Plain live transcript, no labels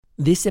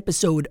This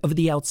episode of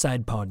the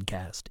Outside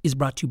Podcast is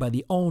brought to you by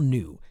the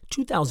all-new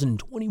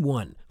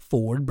 2021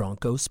 Ford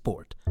Bronco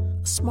Sport,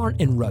 a smart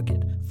and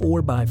rugged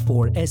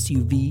 4x4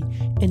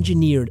 SUV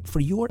engineered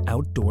for your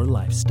outdoor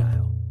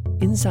lifestyle.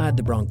 Inside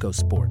the Bronco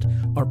Sport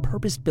are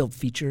purpose-built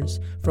features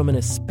from an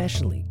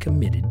especially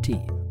committed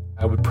team.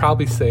 I would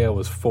probably say I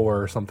was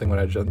 4 or something when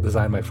I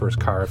designed my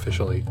first car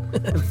officially.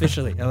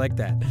 Officially, I like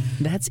that.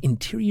 That's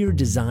interior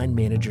design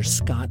manager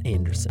Scott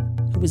Anderson,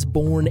 who was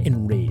born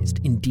and raised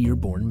in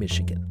Dearborn,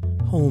 Michigan,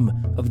 home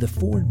of the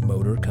Ford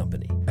Motor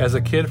Company. As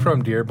a kid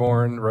from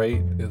Dearborn,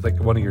 right, it's like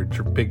one of your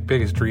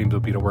biggest dreams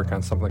would be to work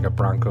on something like a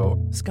Bronco.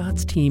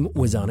 Scott's team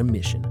was on a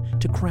mission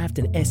to craft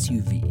an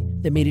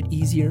SUV that made it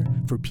easier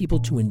for people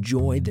to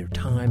enjoy their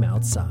time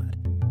outside.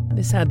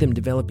 This had them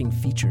developing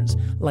features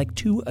like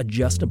 2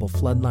 adjustable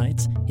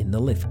floodlights in the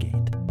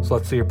liftgate. So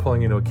let's say you're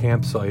pulling into a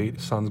campsite,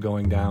 sun's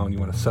going down, you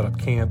want to set up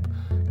camp.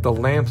 The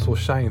lamps will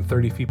shine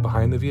 30 feet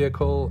behind the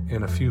vehicle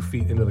and a few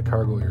feet into the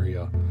cargo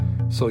area.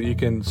 So you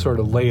can sort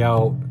of lay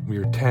out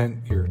your tent,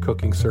 your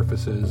cooking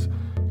surfaces,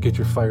 get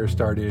your fire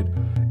started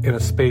in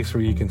a space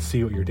where you can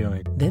see what you're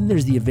doing. Then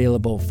there's the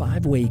available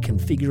 5-way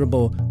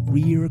configurable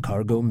rear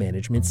cargo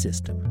management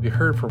system. You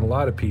heard from a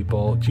lot of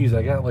people, geez,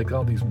 I got like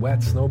all these wet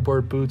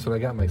snowboard boots and I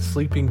got my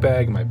sleeping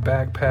bag, my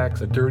backpacks,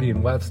 the dirty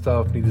and wet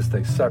stuff need to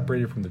stay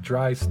separated from the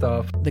dry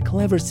stuff. The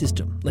clever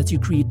system lets you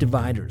create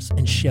dividers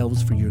and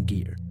shelves for your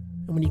gear.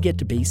 And when you get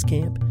to base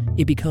camp,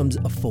 it becomes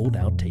a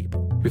fold-out table.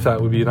 We thought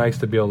it would be nice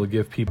to be able to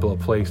give people a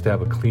place to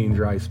have a clean,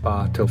 dry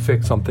spot to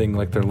fix something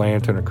like their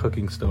lantern or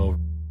cooking stove.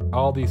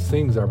 All these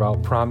things are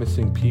about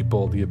promising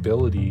people the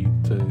ability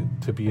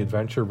to be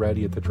adventure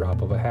ready at the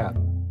drop of a hat.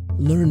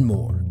 Learn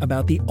more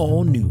about the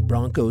all-new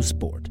Bronco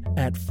Sport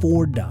at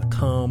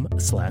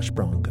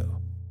Ford.com/Bronco.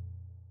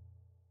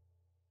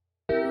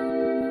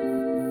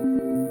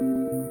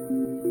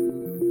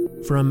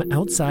 From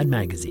Outside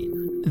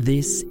Magazine,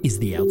 this is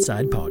the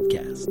Outside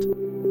Podcast.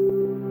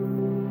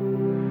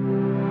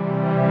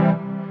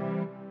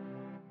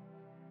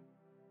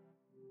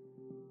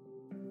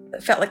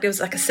 It felt like there was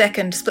like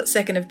a split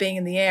second of being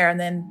in the air and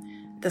then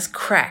this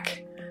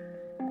crack.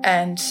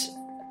 And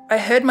I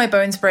heard my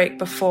bones break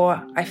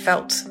before I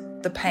felt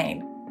the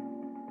pain.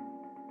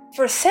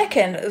 For a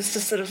second, it was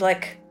just sort of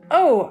like,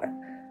 oh,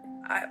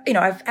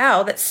 I've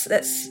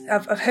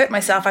hurt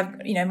myself.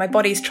 My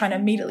body's trying to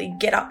immediately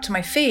get up to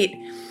my feet.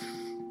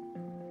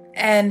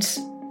 And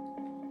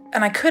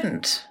I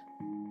couldn't.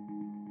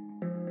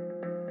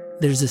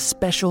 There's a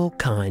special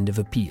kind of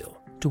appeal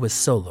to a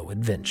solo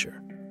adventure.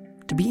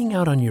 To being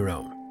out on your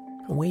own,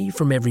 away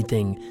from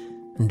everything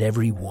and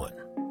everyone.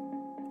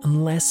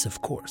 Unless,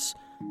 of course,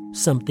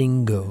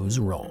 something goes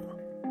wrong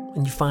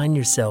and you find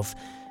yourself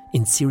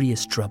in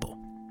serious trouble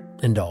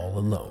and all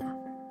alone.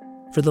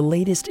 For the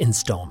latest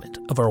installment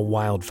of our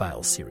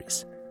Wildfile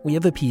series, we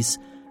have a piece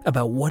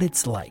about what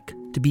it's like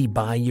to be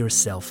by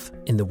yourself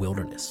in the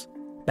wilderness,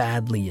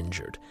 badly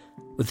injured,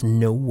 with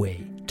no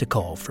way to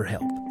call for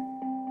help,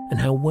 and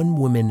how one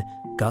woman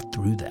got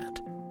through that,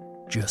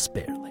 just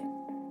barely.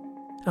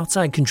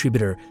 Outside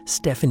contributor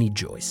Stephanie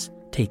Joyce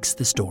takes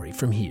the story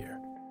from here.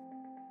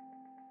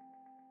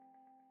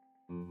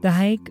 The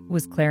hike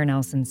was Claire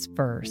Nelson's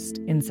first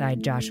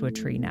inside Joshua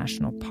Tree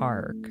National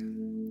Park.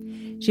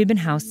 She had been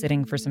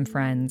house-sitting for some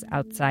friends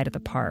outside of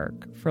the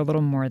park for a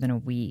little more than a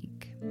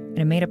week, and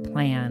had made a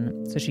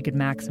plan so she could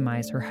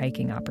maximize her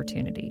hiking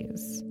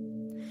opportunities.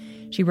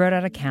 She wrote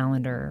out a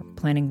calendar,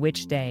 planning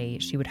which day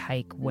she would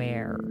hike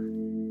where.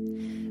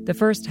 The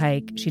first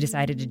hike she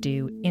decided to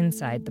do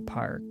inside the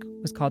park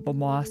was called the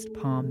Lost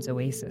Palms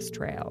Oasis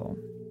Trail.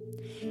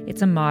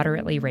 It's a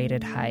moderately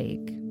rated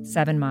hike,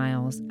 7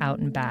 miles out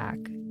and back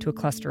to a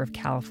cluster of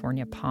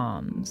California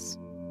palms.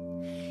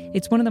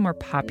 It's one of the more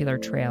popular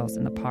trails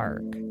in the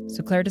park,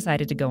 so Claire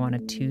decided to go on a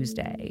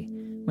Tuesday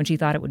when she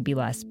thought it would be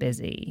less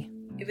busy.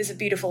 It was a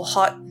beautiful,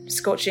 hot,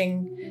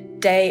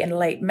 scorching day in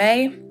late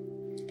May,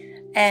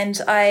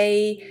 and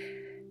I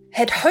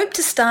had hoped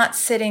to start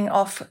setting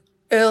off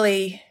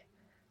early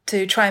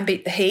to try and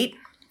beat the heat,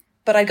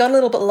 but I got a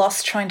little bit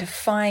lost trying to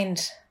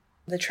find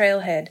the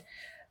trailhead,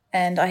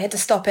 and I had to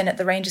stop in at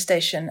the ranger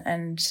station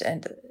and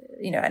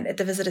at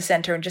the visitor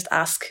center and just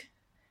ask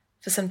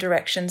for some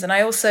directions. And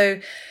I also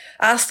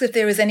asked if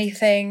there was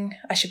anything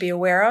I should be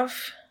aware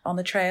of on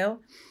the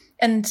trail.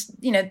 And,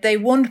 they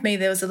warned me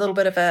there was a little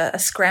bit of a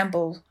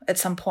scramble at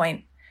some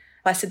point.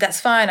 I said, that's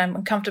fine.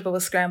 I'm comfortable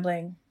with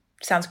scrambling.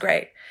 Sounds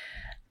great.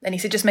 And he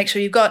said, just make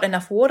sure you've got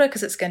enough water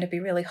because it's going to be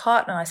really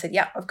hot. And I said,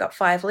 yeah, I've got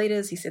 5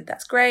 liters. He said,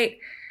 that's great.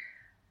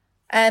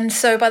 And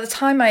so by the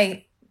time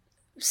I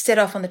set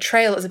off on the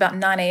trail, it was about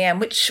 9 a.m.,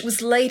 which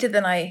was later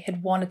than I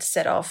had wanted to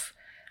set off.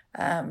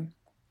 But,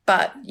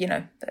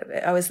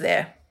 I was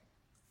there.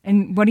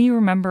 And what do you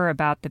remember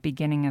about the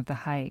beginning of the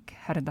hike?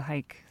 How did the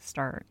hike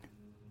start?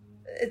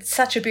 It's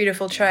such a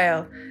beautiful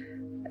trail.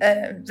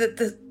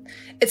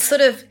 It's sort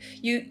of,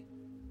 you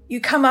you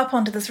come up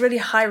onto this really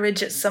high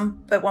ridge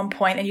at one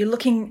point, and you're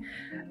looking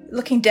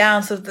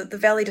down, so the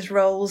valley just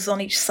rolls on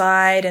each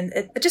side, and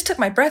it just took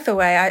my breath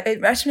away. I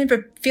just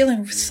remember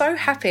feeling so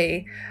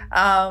happy.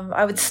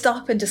 I would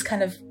stop and just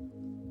kind of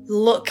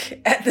look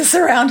at the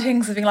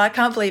surroundings and being like, I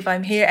can't believe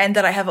I'm here and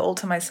that I have it all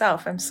to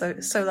myself. I'm so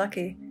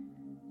lucky.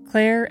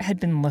 Claire had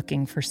been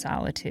looking for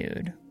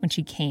solitude when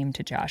she came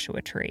to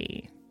Joshua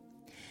Tree.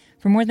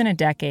 For more than a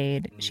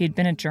decade, she had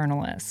been a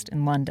journalist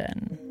in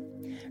London.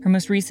 Her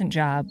most recent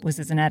job was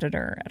as an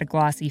editor at a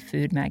glossy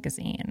food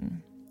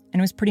magazine, and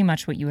it was pretty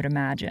much what you would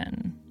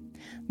imagine.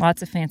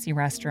 Lots of fancy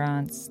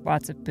restaurants,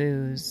 lots of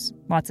booze,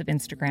 lots of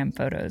Instagram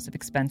photos of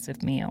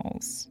expensive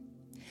meals.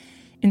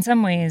 In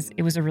some ways,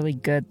 it was a really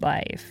good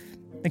life,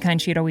 the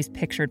kind she had always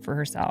pictured for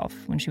herself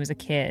when she was a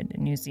kid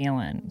in New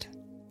Zealand.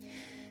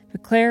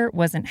 But Claire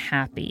wasn't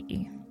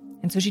happy,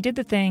 and so she did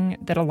the thing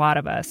that a lot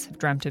of us have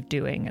dreamt of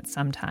doing at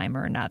some time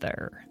or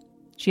another.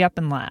 She up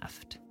and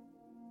left.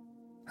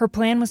 Her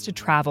plan was to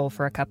travel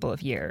for a couple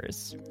of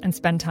years and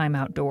spend time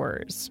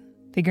outdoors,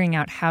 figuring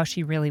out how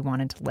she really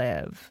wanted to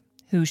live,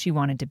 who she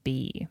wanted to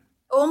be.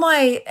 All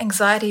my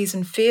anxieties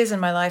and fears in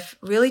my life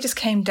really just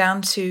came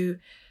down to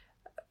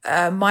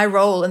my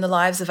role in the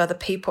lives of other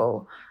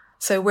people.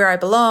 So where I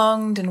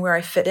belonged and where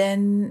I fit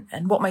in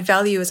and what my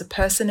value as a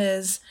person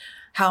is,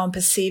 how I'm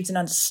perceived and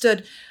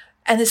understood.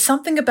 And there's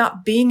something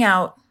about being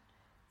out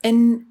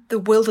in the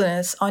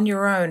wilderness on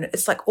your own.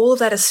 It's like all of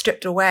that is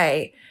stripped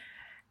away.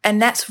 And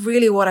that's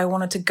really what I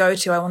wanted to go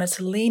to. I wanted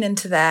to lean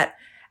into that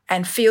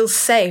and feel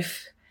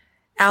safe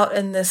out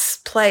in this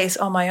place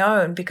on my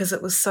own because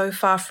it was so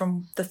far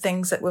from the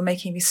things that were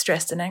making me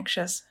stressed and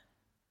anxious.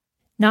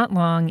 Not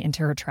long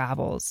into her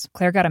travels,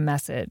 Claire got a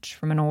message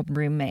from an old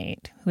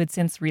roommate who had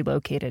since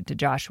relocated to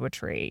Joshua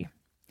Tree.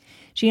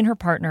 She and her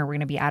partner were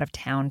going to be out of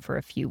town for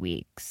a few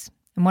weeks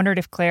and wondered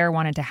if Claire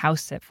wanted to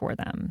house sit for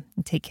them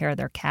and take care of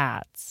their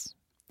cats.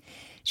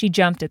 She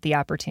jumped at the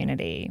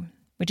opportunity,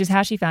 which is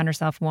how she found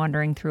herself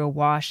wandering through a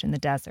wash in the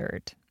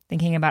desert,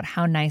 thinking about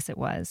how nice it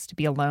was to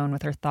be alone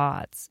with her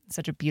thoughts in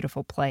such a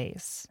beautiful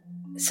place.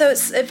 So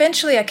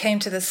eventually I came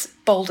to this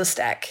boulder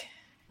stack,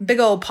 big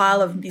old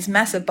pile of these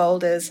massive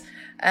boulders.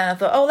 And I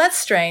thought, oh, that's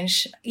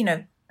strange. You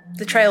know,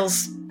 the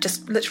trails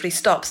just literally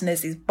stops and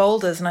there's these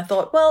boulders. And I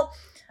thought, well,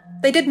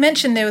 they did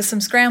mention there was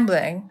some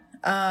scrambling.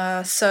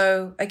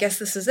 So I guess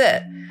this is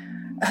it.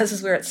 This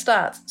is where it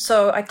starts.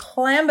 So I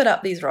clambered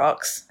up these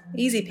rocks,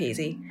 easy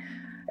peasy.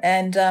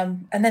 And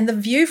then the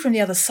view from the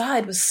other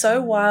side was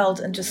so wild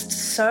and just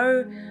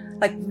so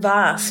like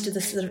vast,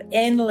 this sort of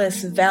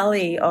endless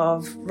valley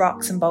of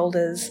rocks and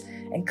boulders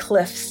and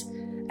cliffs.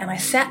 And I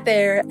sat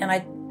there and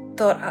I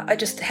thought I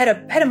just had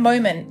a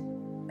moment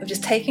of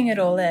just taking it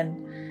all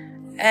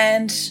in.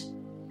 And,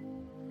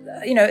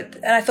 you know,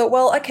 and I thought,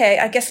 well, okay,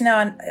 I guess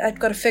now I've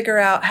got to figure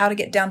out how to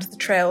get down to the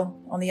trail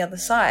on the other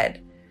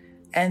side.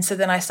 And so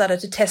then I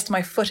started to test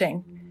my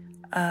footing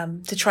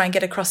to try and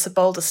get across the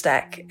boulder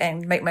stack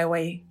and make my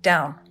way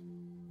down.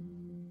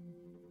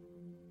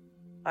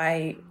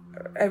 I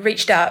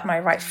reached out my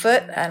right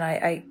foot and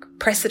I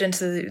pressed it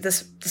into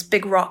this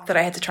big rock that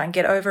I had to try and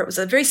get over. It was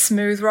a very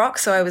smooth rock,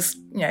 so I was,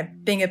 you know,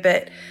 being a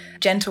bit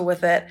gentle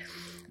with it.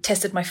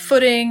 Tested my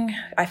footing.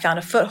 I found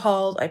a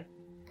foothold.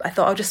 I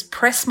thought I'll just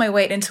press my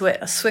weight into it.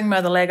 I'll swing my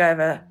other leg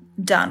over.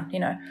 Done, you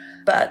know.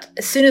 But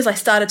as soon as I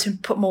started to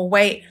put more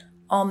weight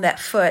on that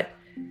foot,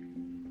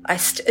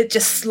 it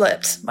just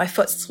slipped. My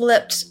foot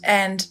slipped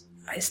and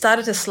I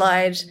started to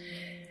slide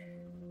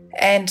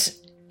and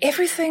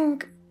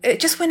everything, it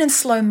just went in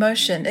slow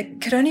motion.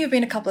 It could only have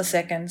been a couple of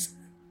seconds,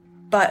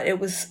 but it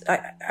was,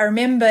 I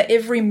remember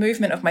every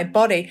movement of my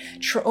body.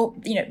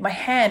 You know, my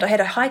hand, I had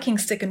a hiking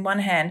stick in one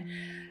hand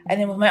and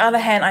then with my other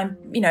hand, I'm,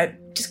 you know,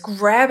 just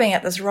grabbing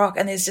at this rock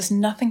and there's just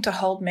nothing to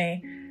hold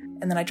me.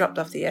 And then I dropped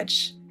off the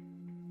edge.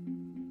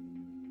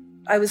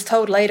 I was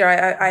told later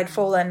I had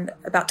fallen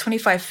about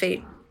 25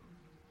 feet.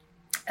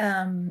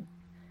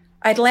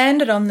 I'd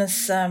landed on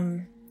this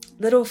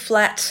little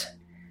flat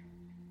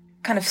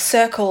kind of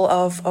circle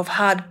of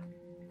hard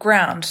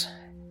ground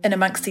in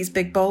amongst these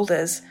big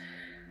boulders.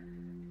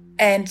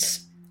 And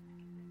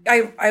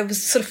I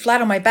was sort of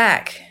flat on my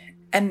back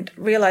and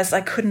realized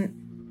I couldn't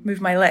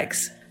move my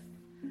legs.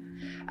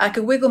 I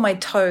could wiggle my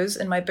toes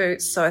in my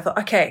boots, so I thought,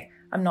 okay,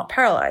 I'm not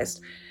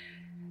paralyzed.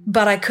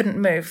 But I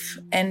couldn't move,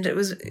 and it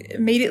was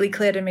immediately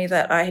clear to me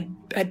that I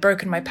had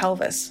broken my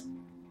pelvis.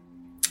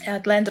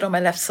 I'd landed on my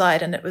left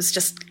side, and it was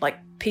just like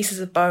pieces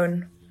of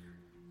bone.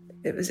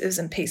 It was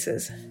in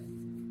pieces.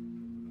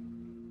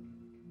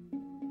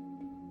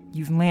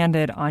 You've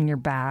landed on your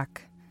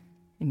back,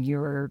 and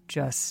you're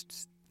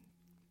just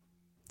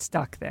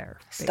stuck there.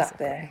 Basically. Stuck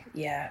there,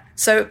 yeah.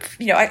 So,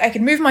 you know, I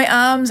can move my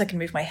arms, I can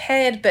move my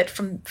head, but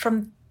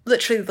from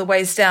literally the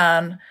waist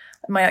down,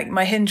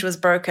 my hinge was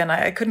broken.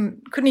 I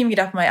couldn't even get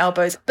up my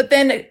elbows. But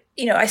then,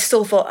 you know, I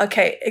still thought,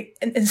 okay,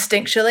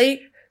 instinctually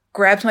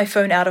grabbed my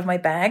phone out of my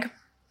bag,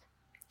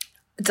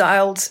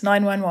 dialed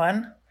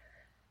 911,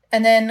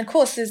 and then, of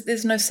course,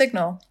 there's no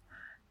signal.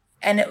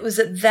 And it was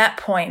at that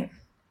point,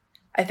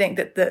 I think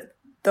that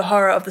the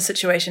horror of the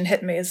situation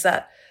hit me, is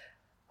that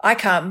I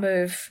can't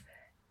move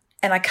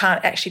and I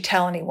can't actually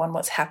tell anyone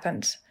what's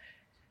happened.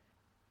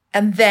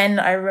 And then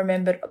I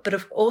remembered,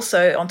 but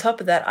also on top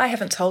of that, I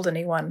haven't told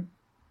anyone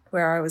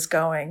where I was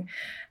going.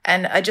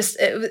 And it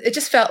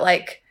just felt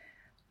like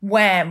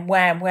wham,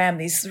 wham, wham,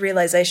 these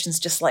realizations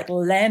just like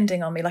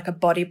landing on me like a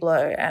body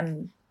blow.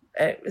 And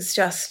it was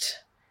just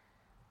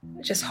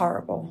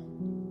horrible.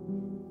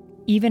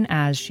 Even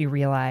as she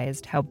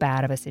realized how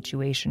bad of a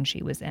situation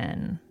she was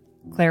in,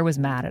 Claire was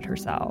mad at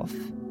herself.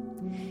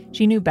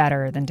 She knew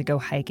better than to go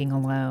hiking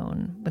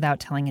alone without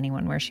telling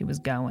anyone where she was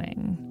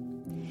going.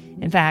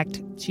 In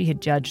fact, she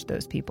had judged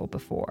those people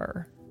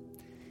before.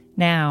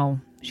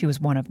 Now, she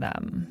was one of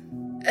them.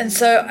 And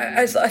so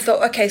I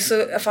thought, okay,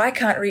 so if I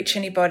can't reach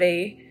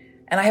anybody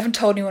and I haven't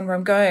told anyone where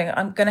I'm going,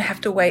 I'm going to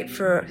have to wait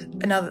for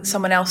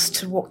someone else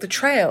to walk the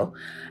trail.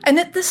 And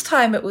at this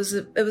time, it was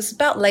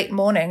about late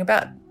morning,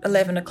 about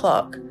 11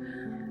 o'clock.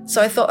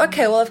 So I thought,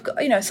 okay, well, I've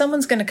got,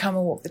 someone's going to come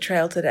and walk the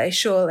trail today,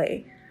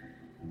 surely.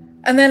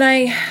 And then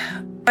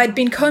I'd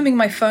been combing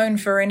my phone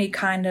for any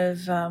kind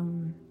of,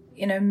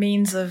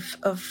 means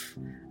of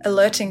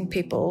alerting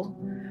people.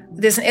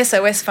 There's an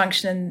SOS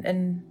function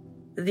in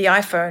the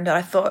iPhone that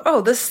I thought,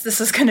 oh, this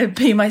is going to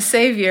be my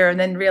savior, and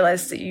then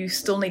realized that you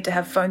still need to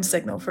have phone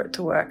signal for it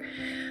to work.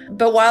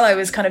 But while I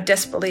was kind of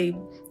desperately,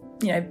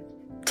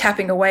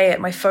 tapping away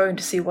at my phone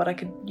to see what I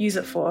could use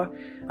it for,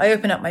 I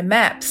opened up my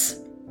maps,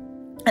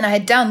 and I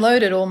had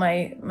downloaded all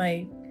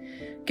my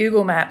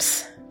Google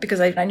Maps because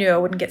I knew I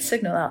wouldn't get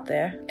signal out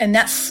there. And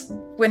that's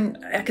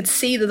when I could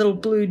see the little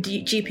blue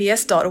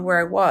GPS dot of where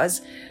I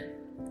was.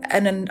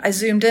 And then I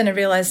zoomed in and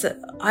realized that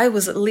I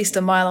was at least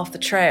a mile off the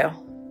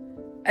trail.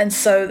 And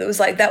so it was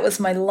like that was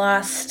my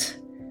last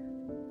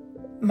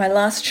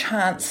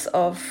chance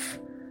of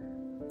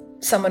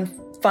someone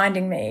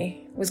finding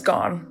me was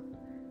gone.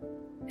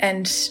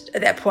 And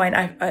at that point,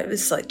 I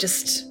was like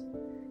just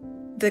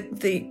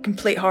the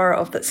complete horror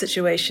of that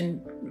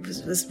situation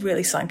was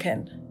really sunk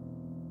in.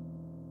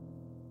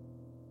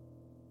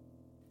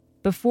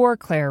 Before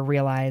Claire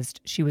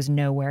realized she was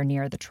nowhere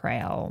near the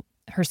trail,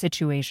 her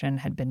situation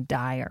had been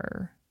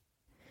dire.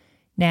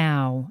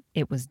 Now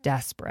it was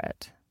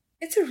desperate.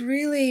 It's a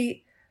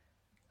really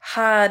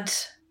hard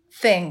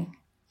thing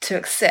to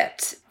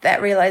accept,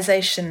 that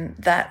realization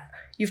that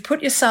you've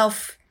put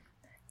yourself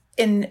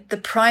in the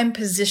prime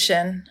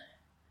position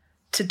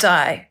to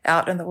die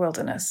out in the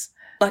wilderness.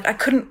 Like I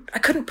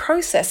couldn't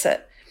process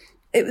it.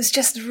 It was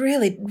just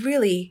really,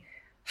 really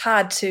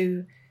hard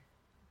to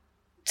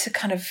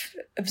kind of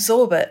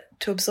absorb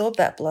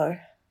that blow.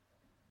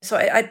 So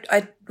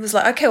I was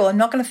like, okay, well, I'm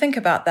not going to think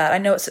about that. I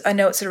know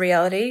it's a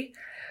reality.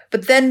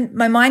 But then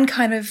my mind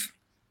kind of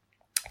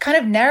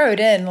narrowed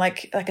in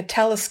like a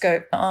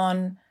telescope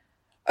on,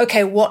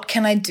 okay, what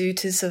can I do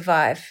to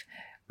survive?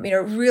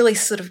 Really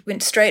sort of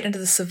went straight into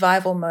the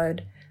survival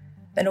mode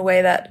in a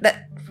way that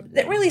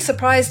really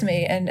surprised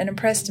me and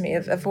impressed me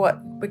of what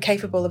we're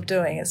capable of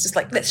doing. It's just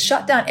like, let's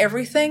shut down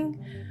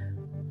everything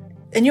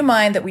in your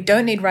mind that we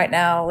don't need right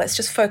now. Let's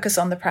just focus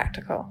on the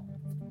practical.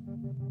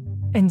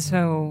 And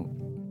so,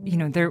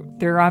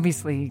 there are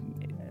obviously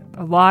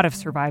a lot of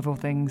survival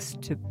things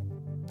to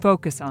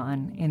focus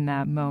on in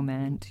that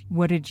moment.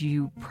 What did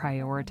you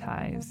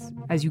prioritize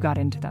as you got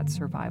into that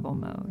survival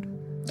mode?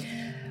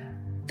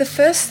 The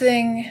first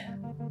thing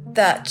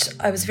that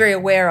I was very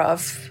aware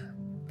of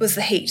was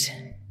the heat.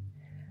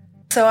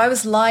 So I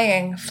was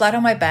lying flat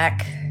on my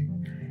back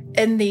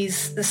in the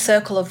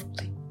circle of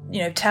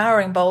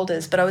towering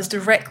boulders, but I was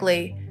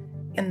directly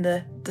in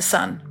the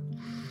sun.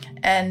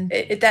 And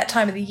at that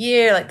time of the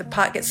year, like the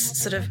park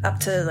gets sort of up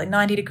to like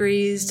 90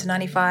 degrees to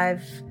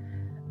 95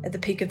 at the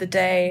peak of the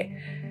day.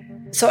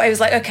 So I was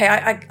like, okay,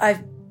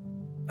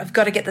 I've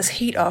got to get this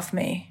heat off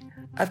me.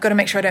 I've got to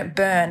make sure I don't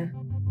burn.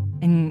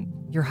 And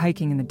you're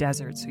hiking in the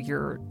desert, so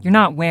you're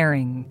not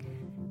wearing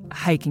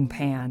hiking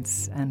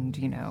pants and,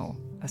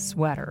 a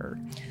sweater.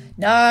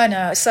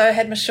 No. So I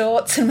had my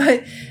shorts and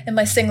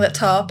my singlet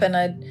top, and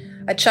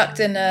I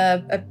chucked in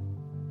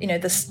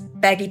this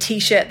baggy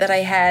t-shirt that I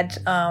had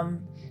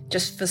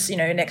just for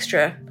an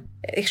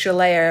extra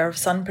layer of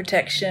sun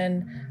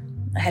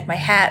protection. I had my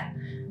hat,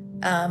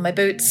 my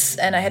boots,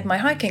 and I had my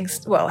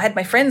I had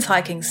my friend's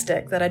hiking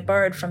stick that I'd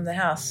borrowed from the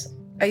house.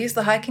 I used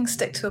the hiking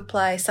stick to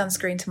apply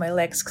sunscreen to my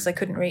legs because I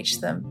couldn't reach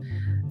them.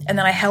 And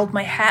then I held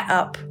my hat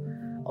up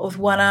with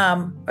one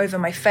arm over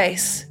my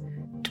face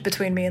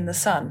between me and the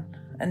sun.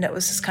 And that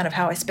was just kind of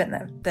how I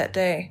spent that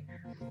day.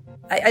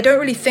 I don't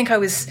really think I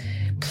was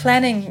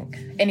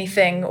planning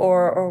anything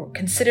or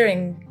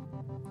considering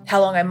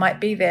how long I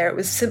might be there. It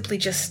was simply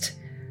just,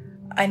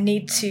 I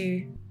need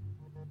to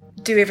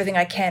do everything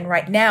I can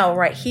right now,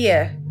 right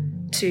here,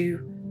 to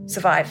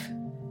survive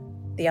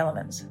the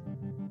elements.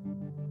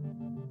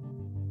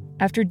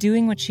 After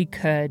doing what she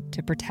could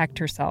to protect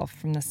herself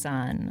from the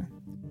sun,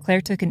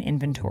 Claire took an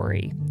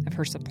inventory of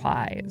her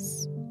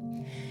supplies.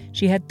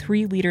 She had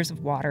 3 liters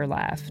of water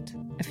left,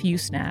 a few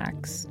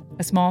snacks,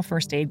 a small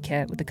first aid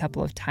kit with a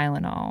couple of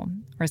Tylenol,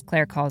 or as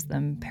Claire calls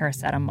them,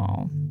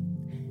 paracetamol,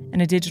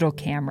 and a digital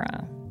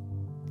camera.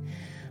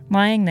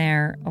 Lying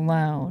there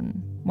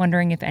alone,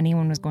 Wondering if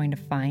anyone was going to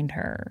find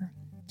her,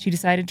 she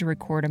decided to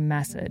record a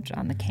message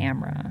on the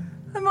camera.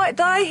 I might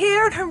die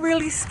here, and I'm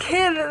really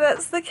scared that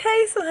that's the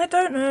case, and I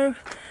don't know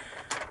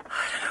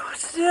what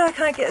to do. I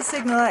can't get a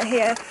signal out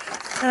here,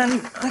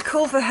 and I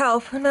call for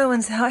help, and no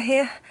one's out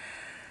here.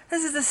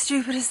 This is the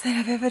stupidest thing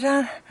I've ever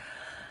done.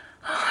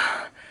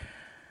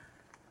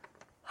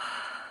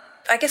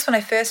 I guess when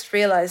I first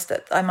realised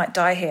that I might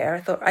die here,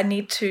 I thought I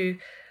need to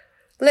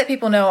let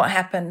people know what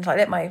happened, like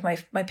let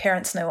my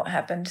parents know what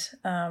happened.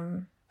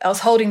 I was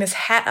holding this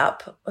hat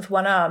up with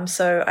one arm,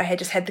 so I had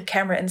just had the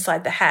camera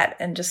inside the hat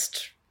and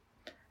just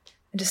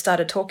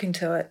started talking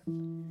to it.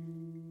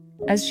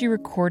 As she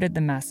recorded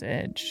the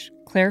message,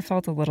 Claire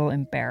felt a little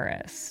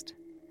embarrassed.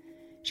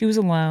 She was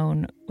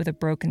alone with a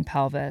broken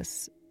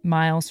pelvis,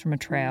 miles from a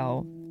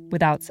trail,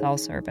 without cell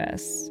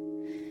service.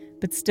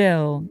 But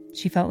still,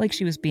 she felt like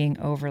she was being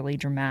overly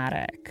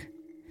dramatic,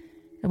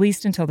 at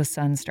least until the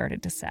sun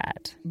started to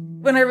set.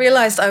 When I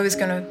realised I was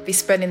going to be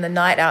spending the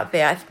night out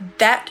there,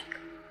 that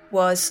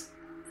was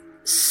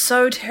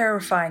so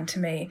terrifying to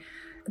me.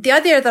 The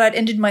idea that I'd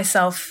injured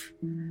myself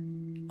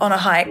on a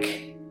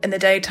hike in the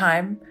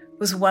daytime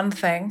was one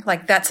thing,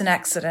 like that's an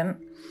accident.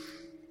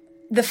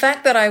 The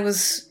fact that I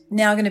was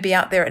now going to be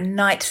out there at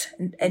night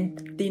and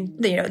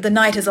the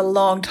night is a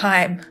long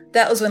time,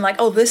 that was when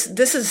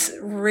this is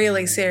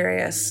really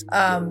serious.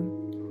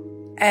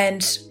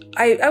 And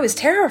I was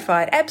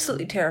terrified,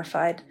 absolutely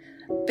terrified,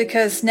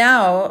 because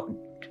now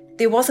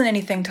there wasn't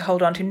anything to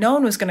hold on to. No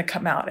one was going to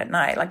come out at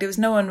night. Like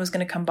no one was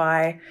going to come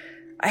by.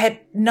 I had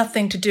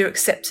nothing to do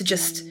except to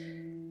just,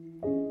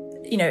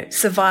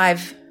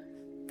 survive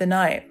the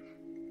night,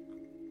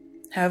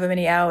 however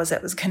many hours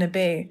that was going to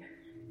be.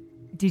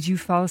 Did you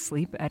fall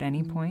asleep at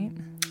any point?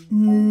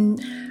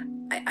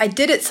 I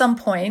did at some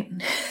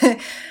point,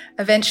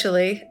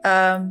 eventually.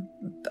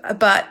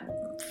 But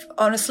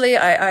honestly,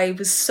 I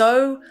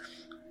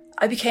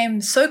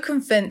became so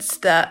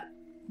convinced that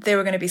there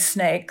were going to be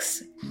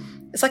snakes.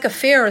 It's like a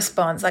fear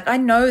response. Like I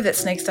know that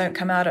snakes don't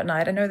come out at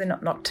night. I know they're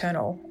not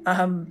nocturnal.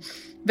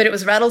 But it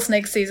was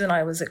rattlesnake season.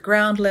 I was at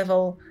ground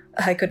level.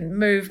 I couldn't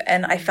move,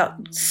 and I felt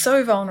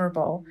so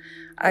vulnerable.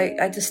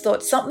 I just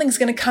thought something's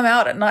going to come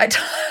out at night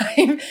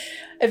time.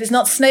 If it's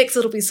not snakes,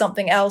 it'll be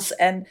something else.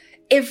 And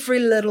every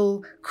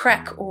little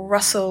crack or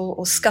rustle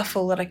or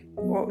scuffle that I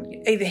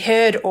either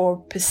heard or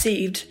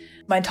perceived,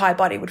 my entire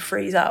body would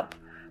freeze up.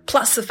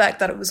 Plus the fact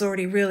that it was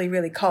already really,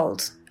 really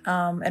cold,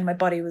 and my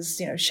body was,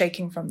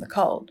 shaking from the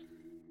cold.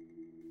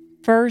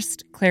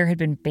 First, Claire had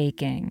been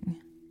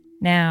baking.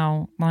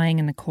 Now, lying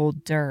in the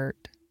cold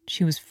dirt,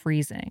 she was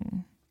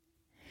freezing.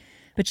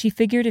 But she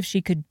figured if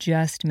she could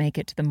just make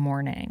it to the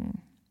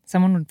morning,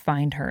 someone would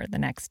find her the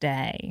next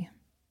day.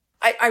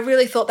 I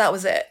really thought that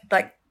was it.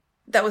 Like,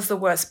 that was the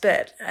worst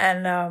bit.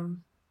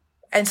 And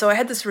so I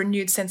had this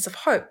renewed sense of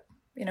hope,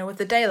 with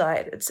the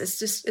daylight.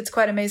 It's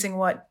quite amazing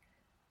what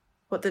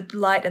the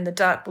light and the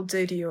dark will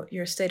do to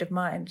your state of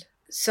mind.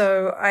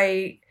 So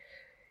I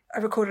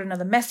recorded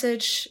another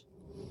message.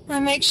 My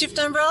makeshift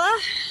umbrella.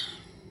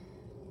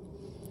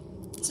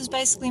 This is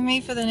basically me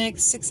for the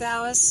next 6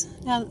 hours,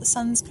 now that the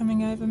sun's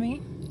coming over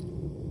me.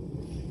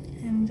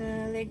 And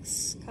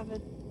legs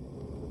covered.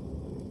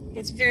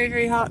 It's very,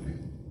 very hot.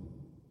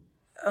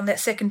 On that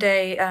second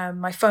day,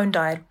 my phone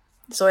died.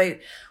 So I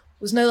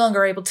was no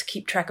longer able to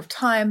keep track of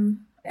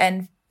time.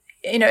 And,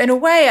 in a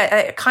way,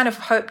 I kind of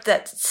hoped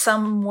that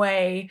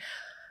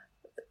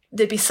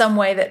there'd be some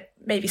way that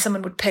maybe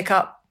someone would pick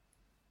up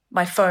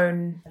my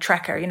phone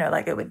tracker,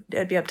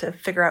 it'd be able to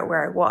figure out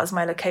where I was,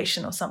 my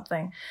location or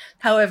something.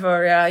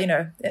 However,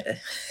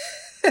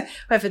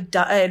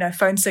 whether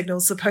phone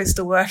signal's supposed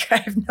to work, I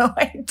have no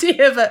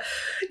idea. But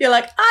you're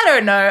like, I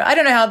don't know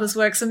how this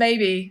works. So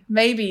maybe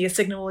a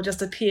signal will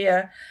just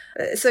appear.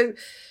 So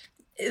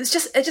it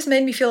just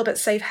made me feel a bit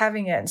safe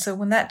having it. And so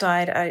when that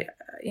died,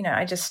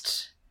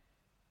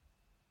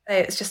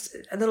 it's just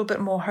a little bit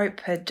more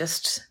hope had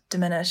just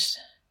diminished.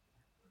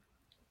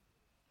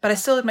 But I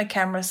still had my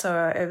camera, so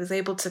I was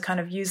able to kind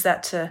of use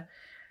that to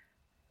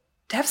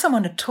have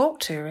someone to talk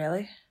to,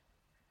 really.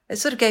 It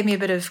sort of gave me a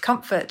bit of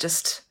comfort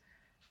just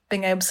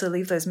being able to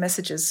leave those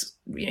messages,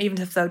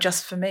 even if they were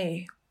just for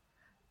me.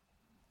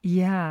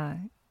 Yeah.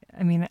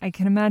 I mean, I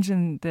can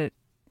imagine that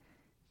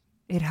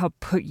it helped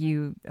put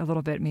you a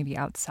little bit maybe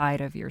outside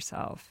of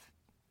yourself,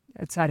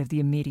 outside of the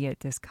immediate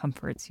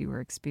discomforts you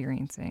were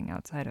experiencing,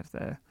 outside of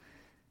the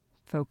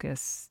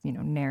focus,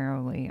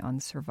 narrowly on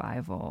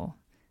survival,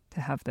 to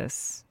have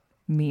this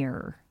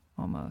mirror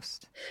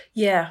almost.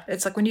 Yeah,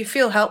 it's like when you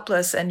feel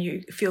helpless and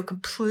you feel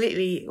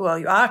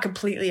you are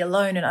completely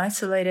alone and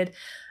isolated,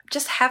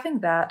 just having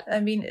that. I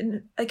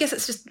mean, I guess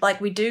it's just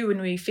like we do when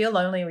we feel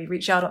lonely, we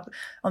reach out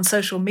on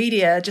social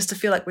media just to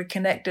feel like we're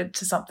connected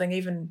to something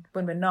even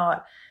when we're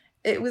not.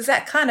 It was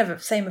that kind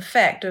of same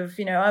effect of,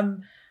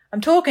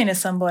 I'm talking to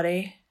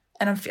somebody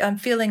and I'm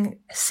feeling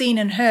seen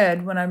and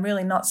heard when I'm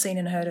really not seen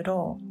and heard at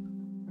all.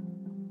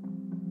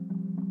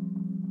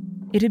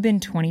 It had been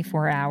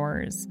 24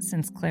 hours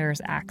since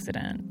Claire's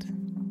accident,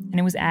 and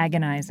it was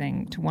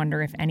agonizing to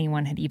wonder if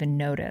anyone had even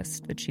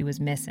noticed that she was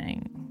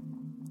missing.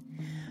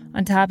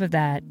 On top of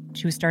that,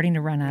 she was starting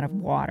to run out of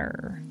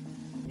water.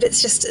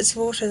 It's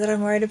water that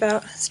I'm worried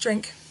about. It's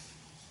drink.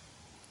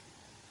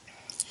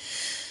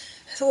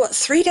 So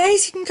 3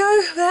 days you can go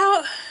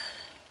without?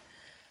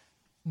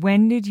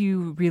 When did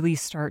you really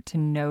start to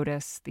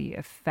notice the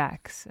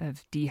effects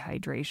of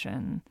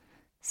dehydration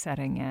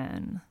setting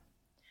in?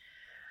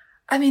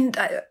 I mean,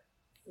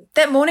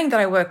 that morning that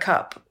I woke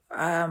up,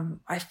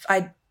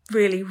 I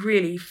really,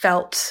 really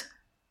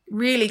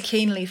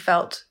keenly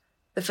felt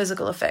the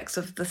physical effects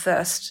of the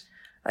thirst,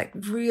 like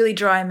really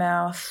dry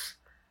mouth,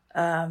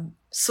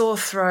 sore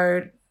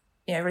throat,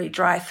 really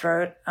dry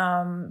throat.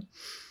 And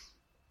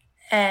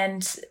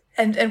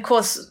of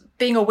course,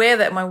 being aware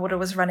that my water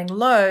was running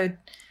low,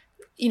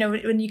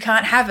 when you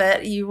can't have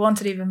it, you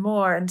want it even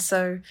more. And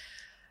so,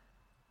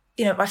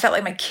 I felt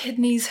like my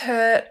kidneys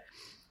hurt.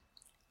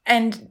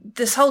 And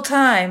this whole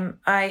time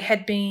I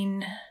had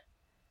been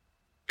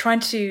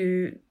trying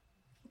to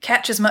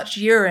catch as much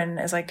urine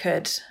as I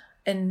could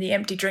in the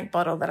empty drink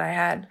bottle that I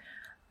had.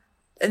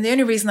 And the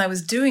only reason I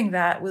was doing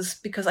that was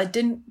because I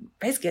didn't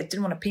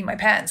want to pee my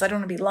pants. I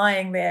don't want to be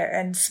lying there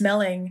and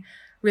smelling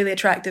really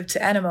attractive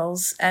to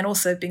animals and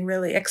also being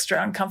really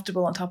extra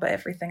uncomfortable on top of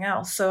everything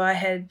else. So I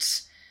had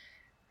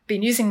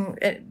been using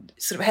it,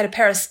 had a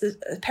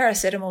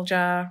paracetamol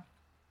jar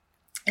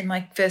in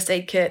my first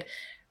aid kit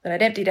that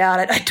I'd emptied out.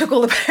 I took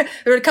there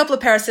were a couple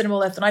of paracetamol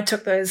left, and I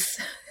took those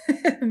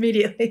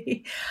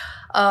immediately.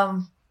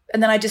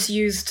 And then I just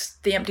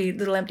used the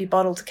little empty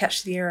bottle to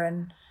catch the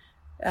urine,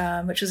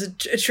 which was a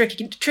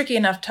tricky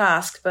enough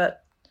task,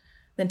 but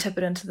then tip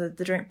it into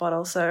the drink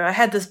bottle. So I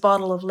had this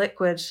bottle of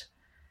liquid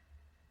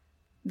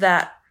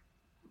that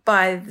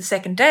by the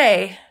second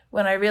day,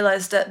 when I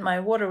realized that my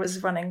water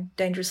was running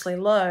dangerously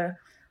low,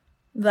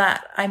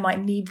 that I might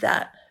need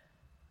that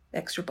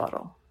extra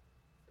bottle.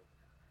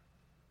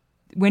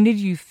 When did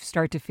you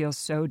start to feel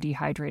so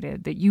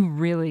dehydrated that you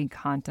really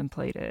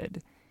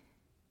contemplated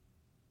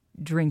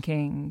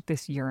drinking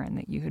this urine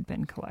that you had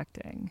been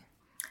collecting?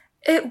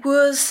 It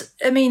was,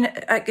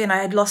 again, I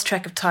had lost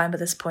track of time at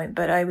this point,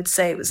 but I would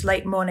say it was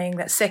late morning,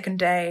 that second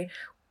day.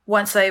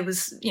 Once I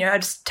was,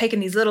 I'd just taken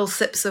these little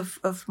sips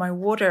of my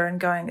water and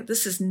going,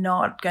 this is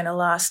not going to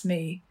last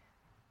me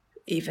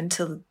even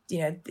till,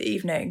 the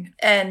evening.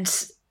 And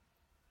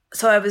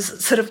so I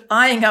was sort of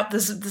eyeing up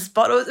this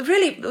bottle.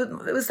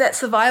 It was that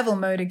survival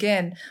mode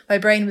again. My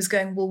brain was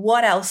going, well,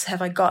 what else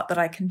have I got that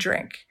I can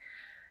drink?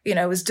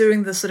 I was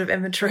doing the sort of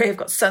inventory. I've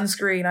got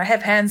sunscreen. I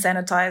have hand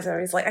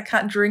sanitizer. It's like, I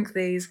can't drink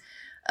these.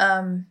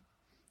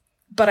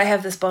 But I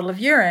have this bottle of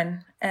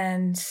urine.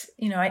 And,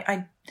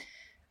 I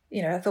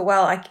thought,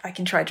 well, I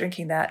can try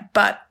drinking that.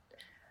 But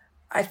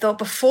I thought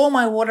before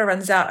my water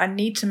runs out, I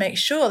need to make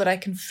sure that I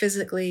can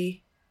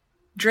physically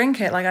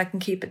drink it, like I can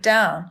keep it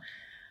down.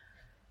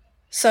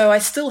 So I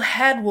still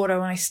had water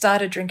when I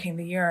started drinking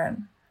the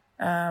urine.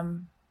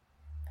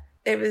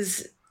 It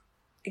was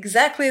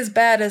exactly as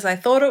bad as I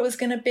thought it was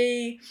going to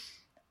be.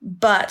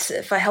 But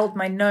if I held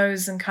my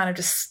nose and kind of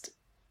just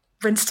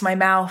rinsed my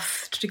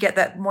mouth to get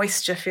that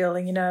moisture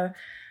feeling, and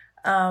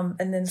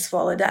then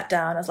swallowed that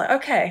down, I was like,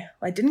 okay,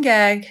 I didn't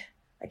gag.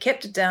 I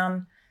kept it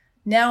down.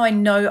 Now I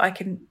know I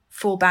can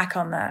fall back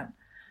on that.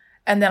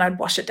 And then I'd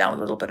wash it down with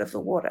a little bit of the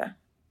water.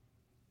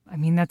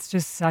 That's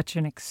just such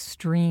an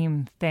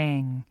extreme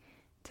thing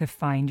to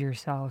find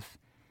yourself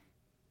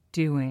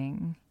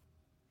doing.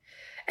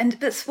 And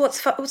that's what's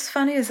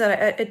funny is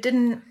that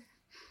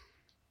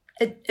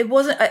it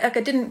wasn't like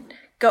I didn't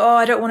go, oh,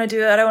 I don't want to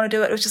do it.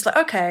 It was just like,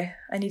 okay,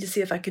 I need to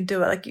see if I can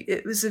do it. Like,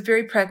 it was a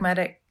very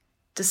pragmatic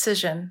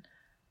decision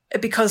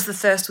because the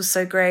thirst was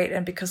so great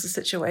and because the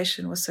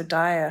situation was so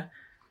dire.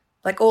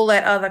 Like, all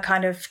that other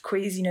kind of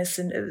queasiness,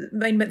 and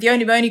the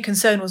only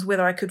concern was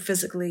whether I could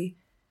physically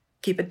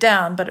keep it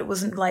down, but it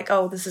wasn't like,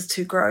 oh, this is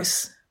too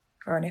gross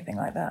or anything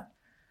like that.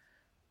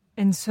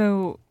 And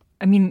so,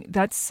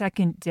 that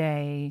second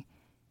day,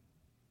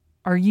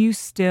 are you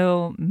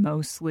still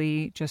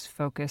mostly just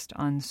focused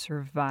on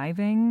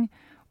surviving,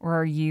 or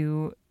are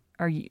you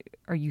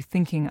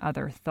thinking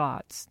other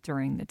thoughts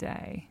during the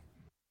day?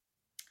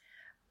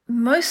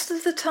 Most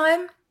of the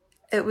time,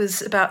 it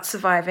was about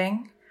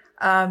surviving.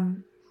 That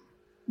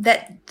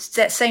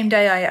same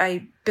day,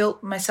 I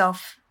built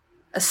myself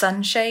a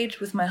sunshade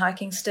with my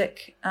hiking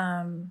stick.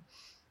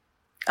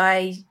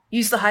 I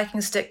used the hiking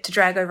stick to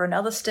drag over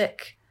another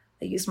stick.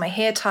 I used my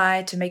hair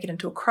tie to make it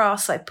into a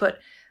cross. I put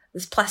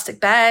this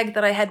plastic bag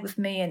that I had with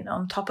me, and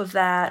on top of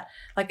that,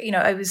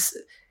 I was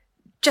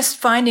just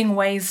finding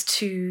ways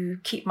to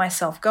keep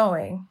myself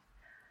going.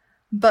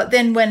 But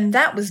then when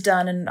that was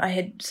done and I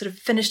had sort of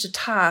finished a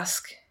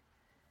task,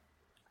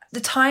 the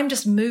time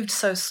just moved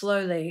so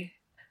slowly.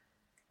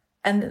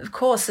 And of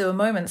course, there were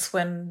moments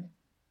when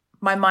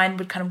my mind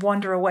would kind of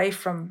wander away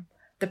from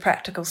the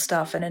practical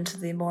stuff and into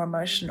the more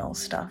emotional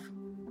stuff.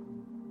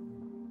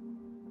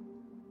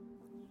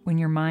 When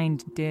your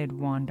mind did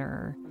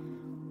wander,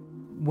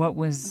 what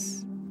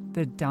was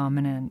the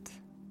dominant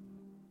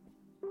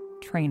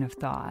train of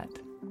thought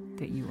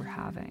that you were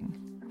having?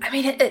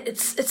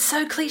 It's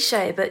so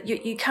cliche, but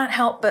you can't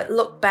help but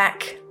look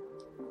back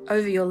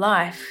over your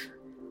life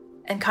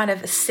and kind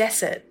of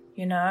assess it,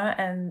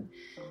 and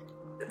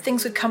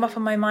things would come up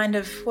in my mind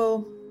of,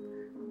 well,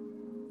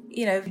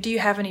 do you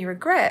have any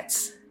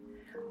regrets?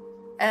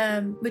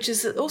 Which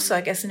is also,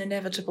 I guess, an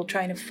inevitable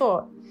train of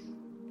thought.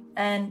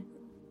 And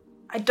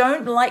I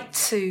don't like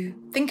to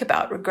think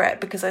about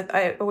regret because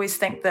I always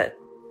think that,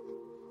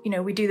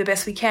 we do the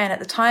best we can at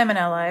the time in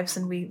our lives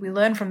and we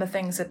learn from the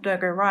things that don't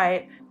go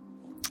right.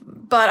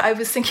 But I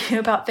was thinking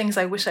about things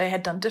I wish I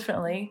had done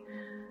differently.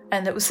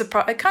 And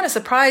it kind of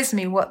surprised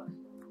me what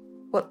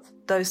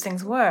those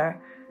things were.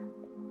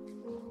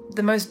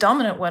 The most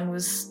dominant one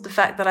was the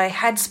fact that I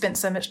had spent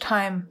so much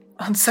time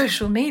on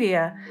social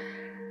media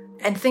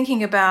and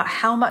thinking about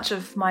how much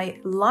of my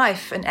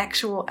life and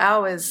actual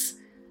hours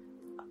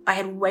I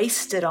had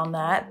wasted on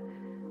that,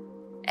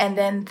 and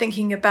then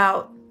thinking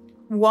about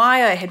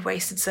why I had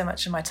wasted so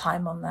much of my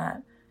time on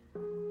that,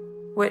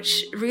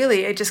 which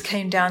really it just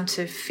came down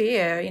to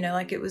fear,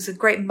 it was a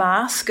great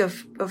mask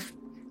of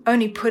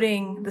only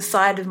putting the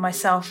side of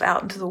myself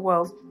out into the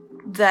world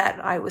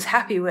that I was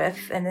happy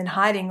with and then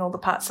hiding all the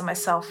parts of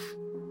myself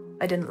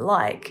I didn't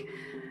like.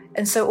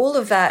 And so all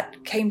of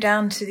that came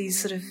down to these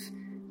sort of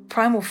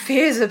primal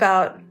fears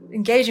about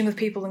engaging with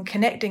people and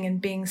connecting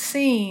and being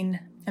seen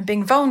and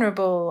being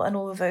vulnerable and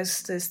all of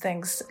those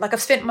things. Like,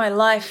 I've spent my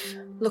life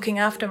looking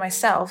after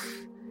myself,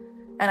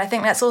 and I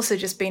think that's also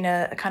just been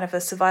a kind of a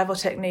survival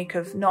technique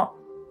of not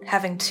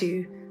having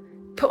to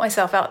put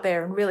myself out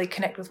there and really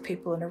connect with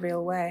people in a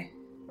real way.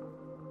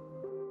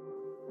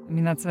 I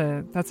mean, that's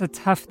a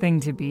tough thing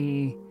to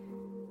be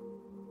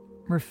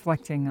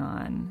reflecting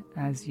on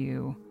as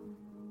you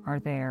are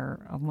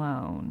there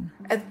alone.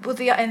 Well,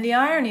 the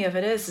irony of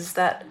it is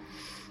that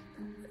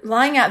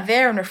lying out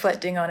there and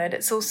reflecting on it,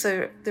 it's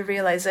also the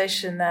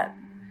realization that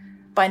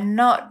by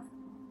not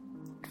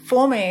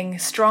forming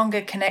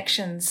stronger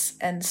connections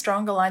and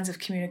stronger lines of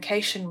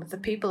communication with the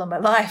people in my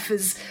life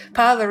is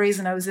part of the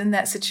reason I was in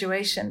that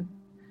situation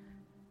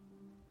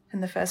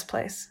in the first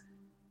place.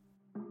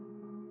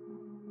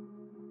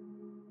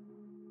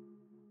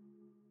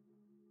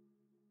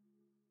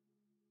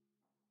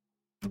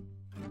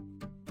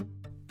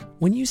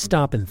 When you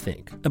stop and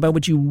think about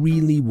what you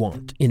really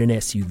want in an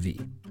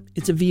SUV,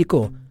 it's a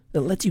vehicle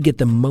that lets you get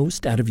the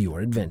most out of your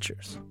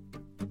adventures.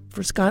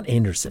 For Scott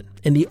Anderson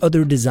and the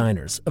other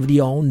designers of the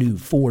all-new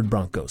Ford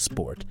Bronco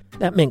Sport,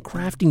 that meant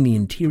crafting the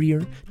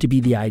interior to be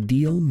the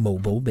ideal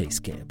mobile base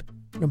camp,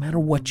 no matter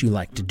what you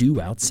like to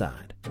do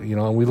outside.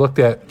 And we looked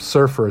at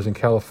surfers in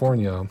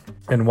California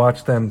and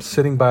watched them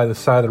sitting by the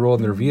side of the road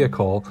in their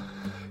vehicle,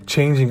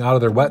 changing out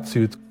of their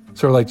wetsuits.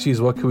 Sort of like, geez,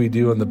 what can we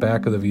do in the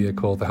back of the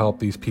vehicle to help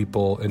these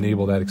people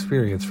enable that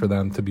experience for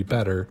them to be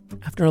better?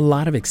 After a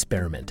lot of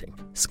experimenting,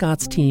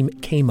 Scott's team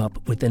came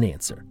up with an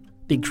answer.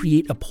 They'd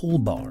create a pull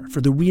bar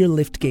for the rear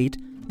liftgate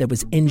that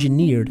was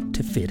engineered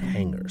to fit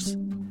hangers.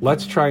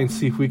 Let's try and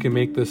see if we can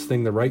make this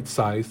thing the right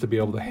size to be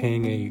able to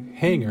hang a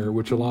hanger,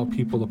 which allow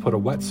people to put a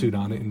wetsuit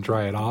on it and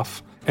dry it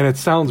off. And it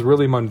sounds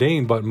really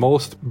mundane, but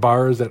most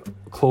bars that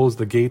close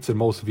the gates in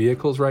most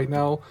vehicles right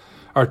now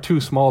are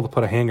too small to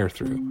put a hanger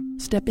through.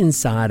 Step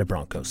inside a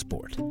Bronco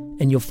Sport,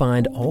 and you'll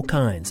find all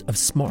kinds of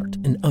smart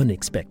and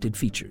unexpected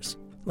features,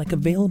 like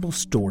available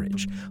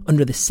storage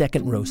under the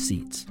second row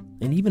seats,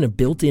 and even a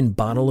built-in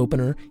bottle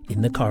opener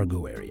in the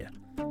cargo area.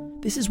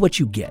 This is what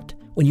you get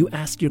when you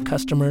ask your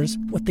customers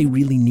what they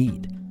really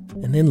need,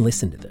 and then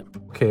listen to them.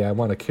 Okay, I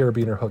want a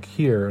carabiner hook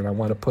here, and I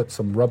want to put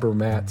some rubber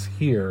mats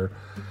here.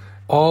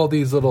 All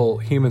these little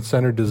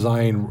human-centered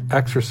design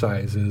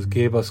exercises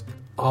gave us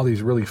all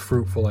these really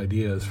fruitful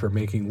ideas for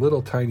making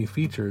little tiny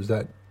features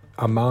that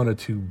amounted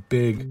to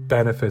big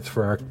benefits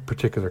for our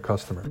particular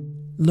customer.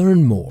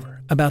 Learn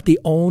more about the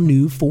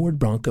all-new Ford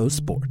Bronco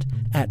Sport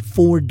at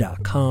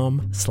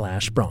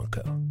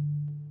ford.com/Bronco.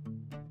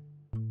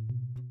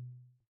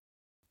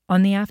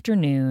 On the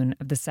afternoon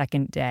of the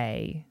second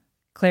day,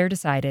 Claire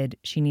decided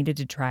she needed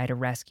to try to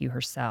rescue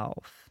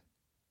herself.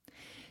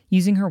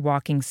 Using her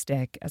walking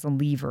stick as a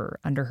lever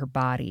under her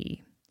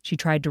body, she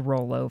tried to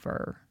roll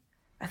over.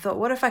 I thought,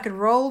 what if I could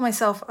roll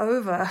myself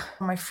over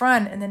on my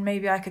front and then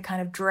maybe I could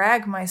kind of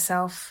drag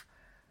myself.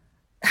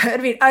 I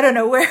mean, I don't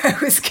know where I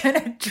was going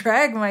to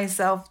drag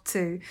myself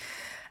to,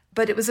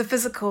 but it was a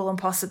physical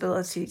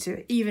impossibility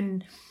to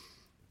even,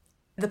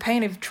 the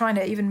pain of trying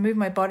to even move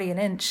my body an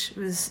inch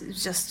was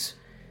just,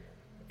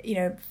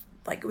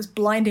 like it was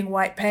blinding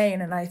white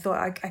pain. And I thought,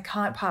 I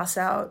can't pass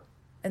out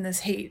in this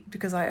heat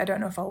because I don't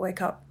know if I'll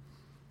wake up.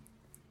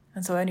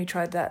 And so I only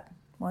tried that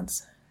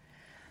once.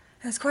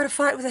 It was quite a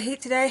fight with the heat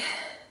today.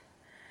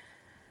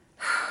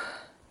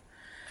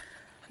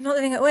 I'm not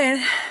letting it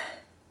win.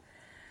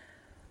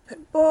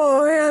 But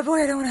boy, I don't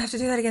want to have to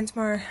do that again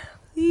tomorrow.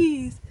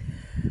 Please.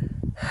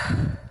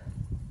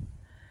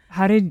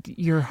 How did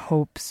your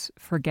hopes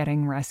for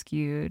getting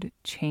rescued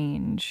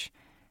change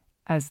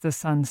as the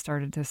sun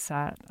started to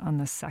set on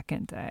the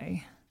second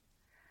day?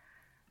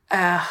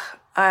 I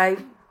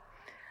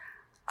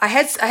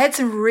had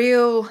some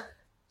real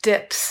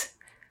dips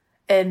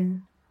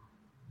in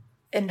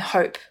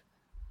hope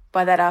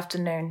by that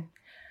afternoon.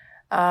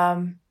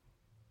 I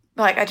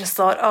Like, I just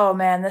thought, oh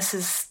man, this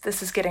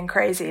is getting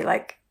crazy.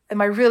 Like,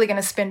 am I really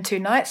going to spend 2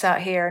 nights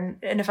out here?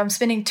 And if I'm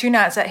spending 2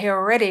 nights out here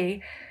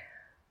already,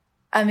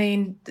 I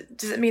mean,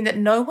 does it mean that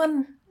no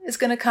one is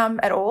going to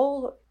come at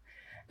all?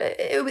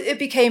 It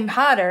became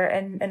harder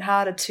and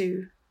harder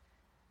to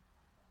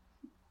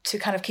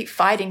kind of keep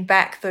fighting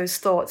back those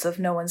thoughts of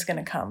no one's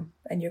going to come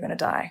and you're going to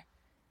die.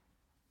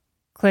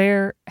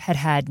 Claire had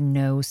had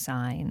no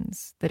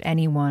signs that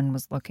anyone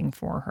was looking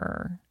for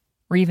her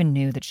or even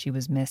knew that she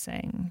was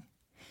missing.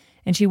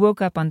 And she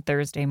woke up on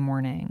Thursday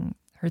morning,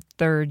 her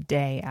 3rd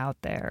day out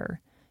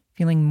there,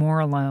 feeling more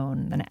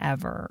alone than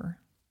ever,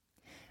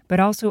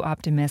 but also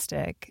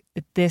optimistic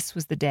that this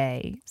was the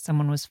day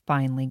someone was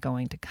finally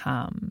going to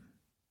come.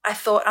 I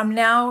thought, I'm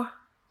now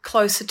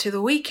closer to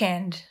the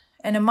weekend.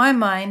 And in my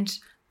mind,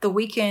 the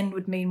weekend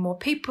would mean more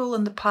people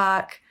in the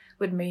park,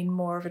 would mean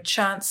more of a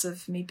chance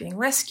of me being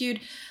rescued.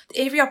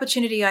 Every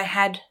opportunity I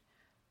had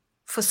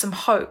for some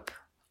hope,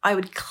 I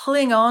would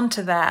cling on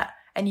to that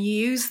and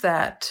use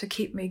that to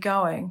keep me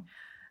going.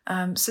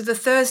 So the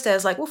Thursday, I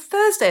was like, well,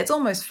 Thursday, it's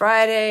almost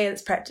Friday,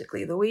 it's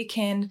practically the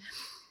weekend.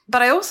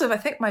 But I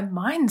think my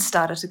mind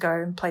started to go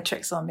and play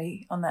tricks on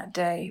me on that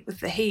day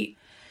with the heat.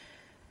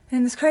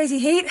 In this crazy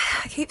heat,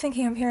 I keep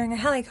thinking I'm hearing a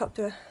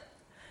helicopter.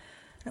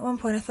 At one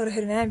point I thought I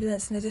heard an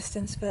ambulance in the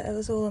distance, but it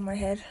was all in my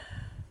head.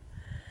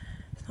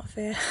 It's not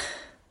fair.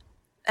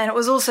 And it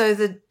was also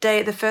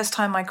the first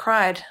time I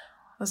cried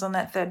was on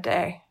that 3rd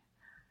day.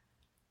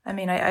 I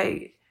mean,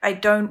 I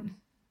don't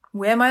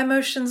wear my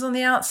emotions on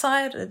the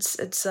outside. It's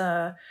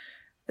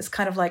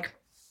kind of like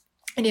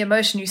any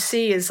emotion you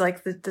see is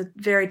like the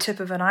very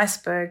tip of an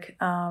iceberg.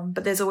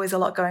 But there's always a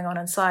lot going on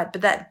inside.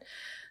 But that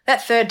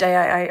 3rd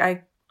day,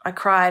 I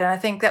cried, and I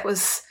think that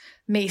was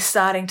me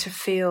starting to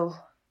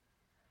feel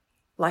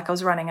like I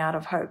was running out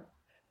of hope.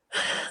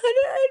 I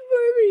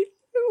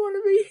don't want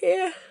to be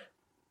here.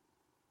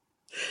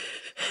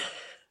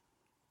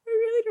 I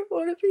really don't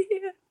want to be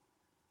here.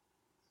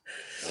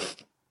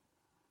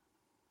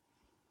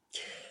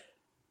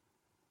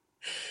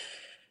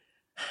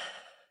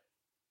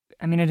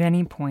 I mean, at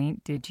any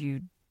point, did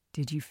you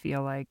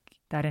feel like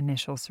that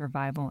initial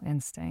survival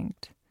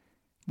instinct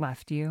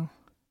left you?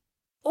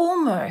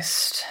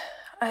 Almost.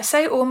 I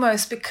say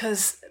almost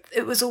because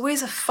it was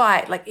always a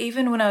fight. Like,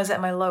 even when I was at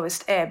my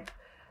lowest ebb,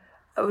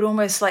 I would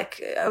almost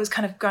I was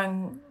kind of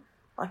going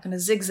like in a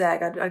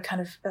zigzag. I'd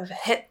kind of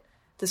hit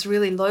this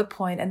really low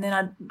point, and then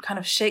I'd kind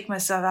of shake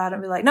myself out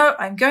and be like, no,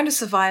 I'm going to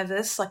survive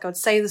this. Like, I would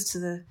say this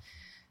to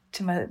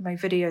my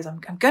videos, I'm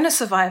going to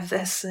survive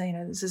this.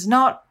 This is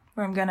not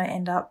where I'm going to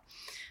end up.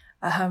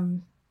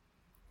 And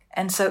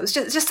so it was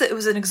just that it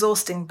was an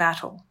exhausting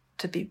battle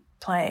to be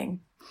playing.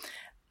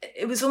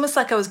 It was almost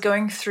like I was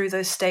going through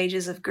those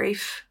stages of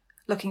grief,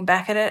 looking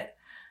back at it.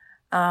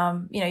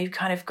 You've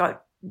kind of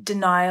got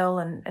denial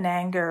and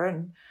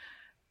anger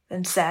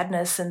and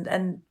sadness.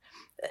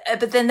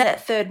 But then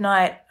that 3rd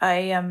night,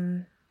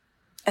 I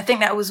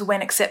think that was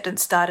when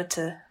acceptance started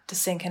to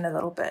sink in a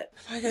little bit.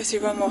 If I go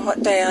through one more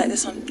hot day like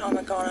this, I'm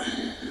a goner.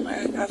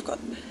 I've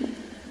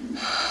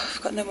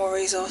got no more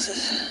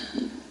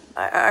resources.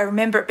 I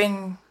remember it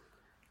being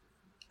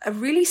a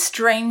really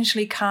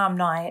strangely calm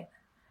night.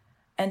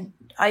 And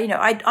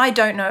I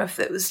don't know if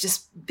it was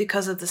just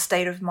because of the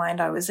state of mind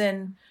I was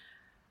in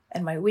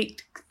and my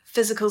weak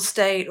physical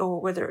state, or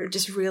whether it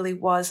just really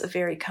was a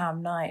very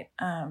calm night.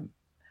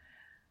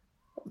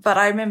 But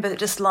I remember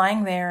just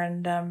lying there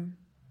and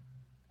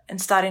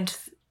starting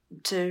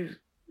to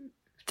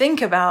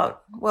think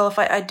about, well, if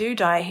I do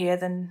die here,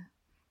 then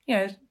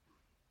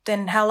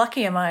then how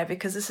lucky am I?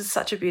 Because this is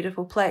such a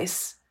beautiful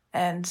place,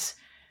 and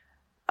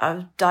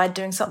I've died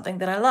doing something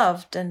that I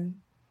loved, and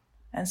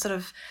sort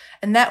of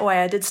in that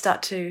way I did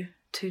start to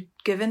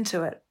give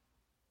into it.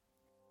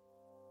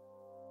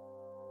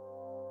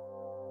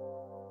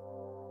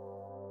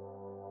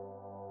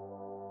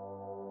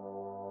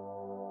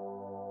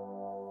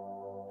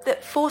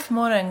 That 4th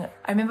morning,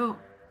 I remember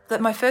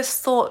that my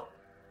first thought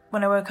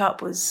when I woke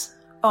up was,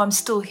 oh, I'm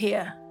still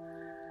here.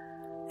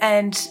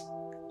 And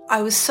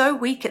I was so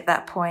weak at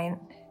that point,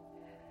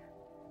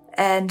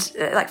 and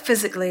like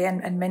physically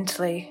and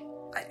mentally,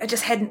 I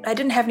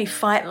didn't have any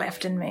fight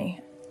left in me.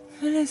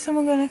 When is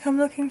someone going to come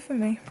looking for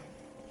me?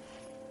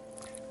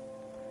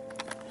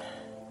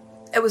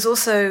 It was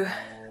also,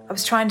 I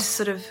was trying to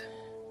sort of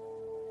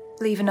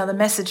leave another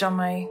message on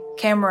my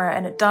camera,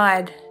 and it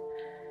died.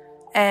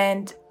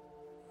 And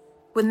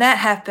when that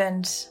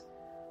happened,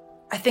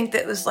 I think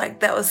that was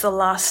the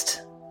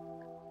last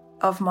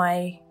of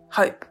my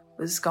hope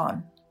was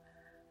gone,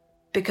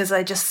 because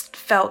I just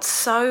felt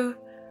so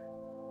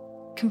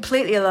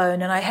completely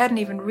alone, and I hadn't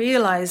even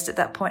realized at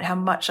that point how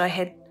much I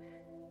had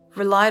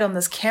relied on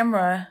this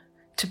camera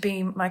to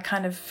be my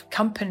kind of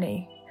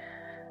company.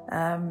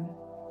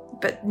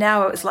 But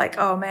now it was like,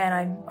 oh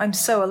man, I'm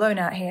so alone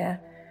out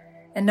here,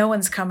 and no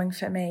one's coming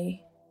for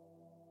me.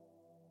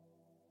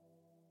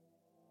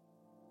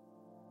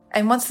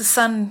 And once the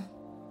sun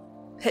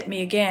hit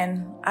me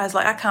again, I was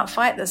like, I can't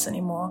fight this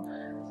anymore.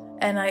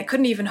 And I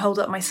couldn't even hold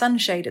up my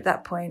sunshade at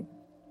that point.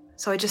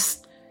 So I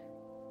just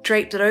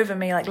draped it over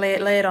me, like lay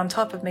it on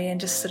top of me, and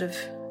just sort of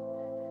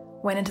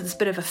went into this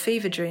bit of a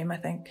fever dream, I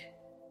think.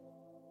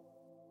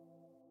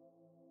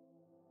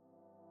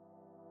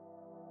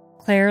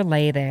 Claire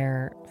lay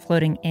there,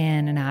 floating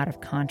in and out of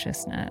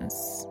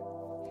consciousness.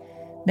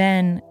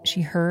 Then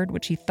she heard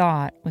what she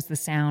thought was the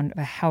sound of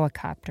a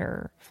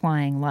helicopter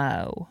flying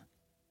low,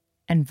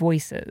 and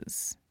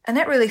voices. And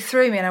that really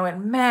threw me, and I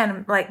went,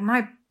 man, like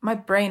my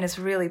brain is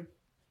really,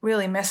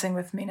 really messing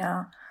with me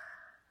now.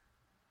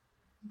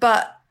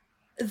 But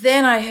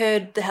then I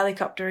heard the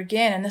helicopter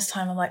again, and this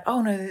time I'm like,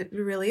 oh no, it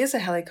really is a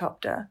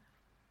helicopter.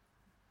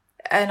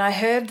 And I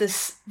heard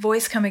this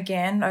voice come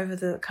again over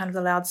the kind of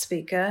the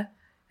loudspeaker,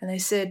 and they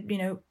said,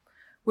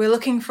 we're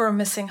looking for a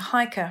missing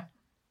hiker.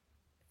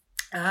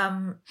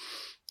 And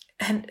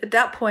at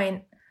that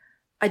point,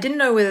 I didn't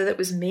know whether it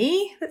was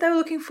me that they were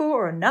looking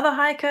for or another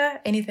hiker.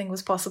 Anything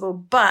was possible.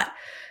 But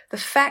the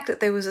fact that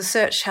there was a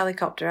search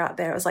helicopter out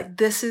there, I was like,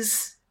 this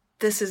is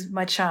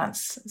my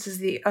chance. This is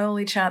the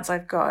only chance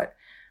I've got.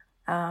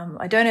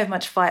 I don't have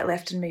much fight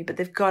left in me, but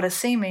they've got to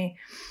see me.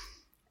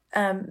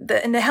 And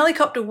the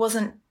helicopter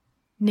wasn't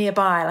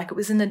nearby, like it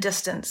was in the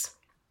distance.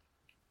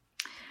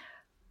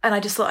 And I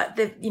just thought,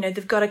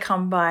 they've got to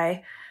come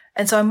by.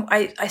 And so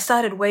I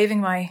started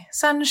waving my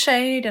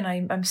sunshade, and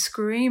I'm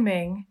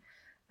screaming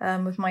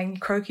with my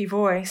croaky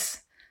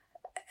voice.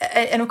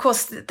 And of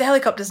course, the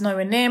helicopter's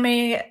nowhere near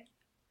me.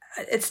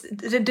 It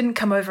didn't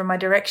come over in my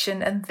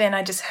direction. And then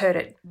I just heard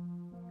it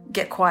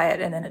get quiet,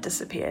 and then it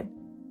disappeared.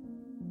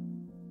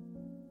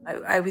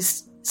 I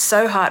was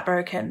so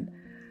heartbroken.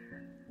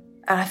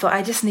 And I thought,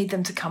 I just need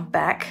them to come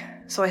back.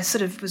 So I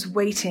sort of was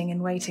waiting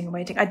and waiting and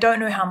waiting. I don't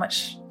know how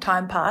much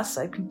time passed.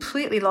 I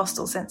completely lost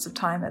all sense of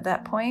time at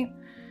that point.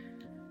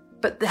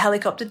 But the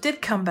helicopter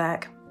did come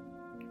back.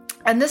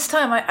 And this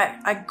time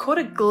I caught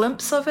a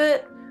glimpse of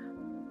it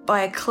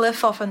by a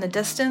cliff off in the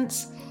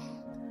distance.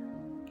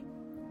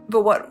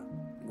 But what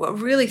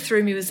really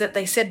threw me was that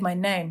they said my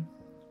name.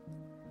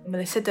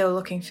 They said they were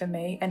looking for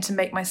me and to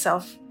make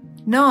myself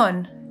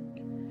known.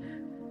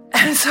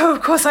 And so,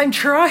 of course, I'm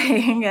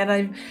trying, and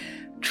I'm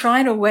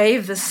trying to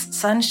wave this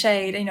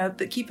sunshade,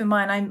 but keep in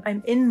mind,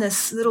 I'm in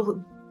this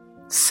little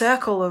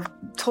circle of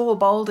tall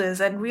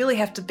boulders and really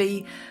have to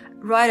be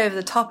right over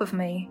the top of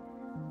me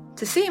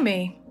to see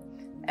me.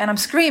 And I'm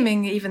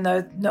screaming even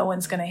though no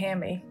one's going to hear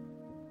me.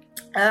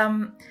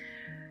 And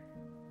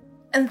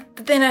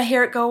then I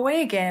hear it go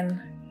away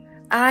again.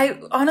 I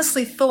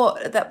honestly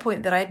thought at that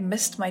point that I'd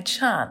missed my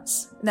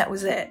chance, and that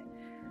was it.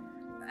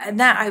 And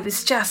that I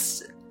was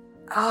just,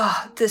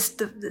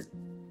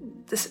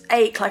 this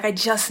ache, like I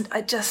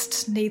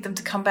just need them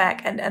to come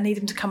back, and I need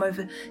them to come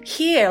over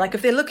here. Like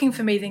if they're looking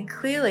for me, then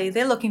clearly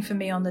they're looking for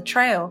me on the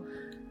trail,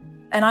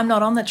 and I'm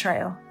not on the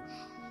trail.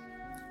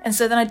 And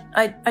so then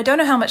I don't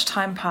know how much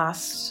time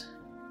passed,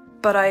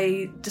 but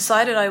I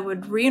decided I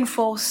would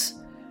reinforce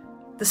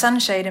the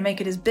sunshade and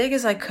make it as big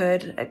as I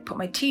could. I put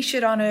my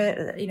t-shirt on it,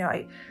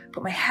 I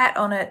put my hat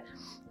on it.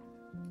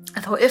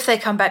 I thought, if they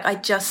come back, I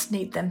just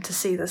need them to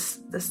see this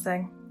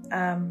thing.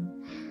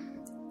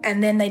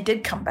 And then they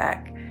did come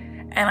back.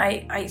 And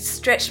I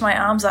stretched my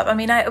arms up. I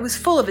mean, I was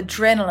full of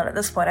adrenaline at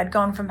this point. I'd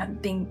gone from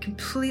being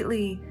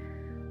completely,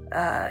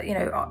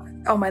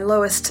 on my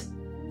lowest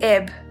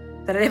ebb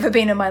that I'd ever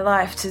been in my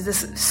life to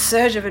this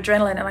surge of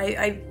adrenaline. And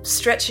I'm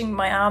stretching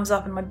my arms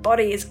up, and my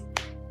body is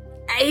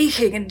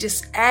aching and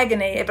just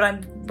agony. But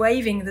I'm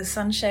waving the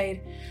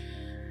sunshade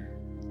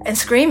and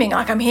screaming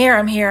like, I'm here,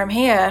 I'm here, I'm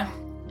here.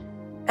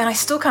 And I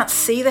still can't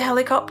see the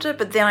helicopter,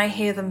 but then I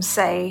hear them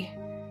say,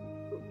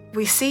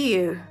 we see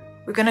you.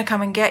 We're going to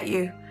come and get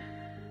you.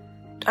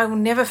 I will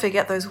never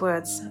forget those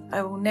words.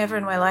 I will never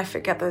in my life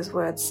forget those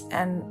words.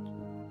 And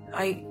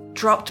I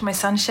dropped my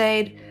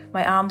sunshade.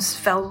 My arms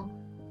fell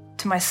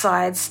to my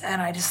sides,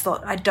 and I just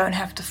thought, I don't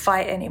have to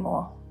fight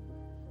anymore.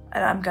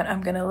 And I'm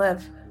going to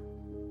live.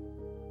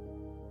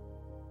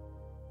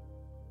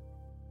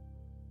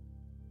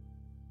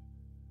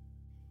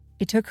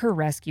 It took her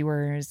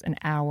rescuers an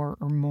hour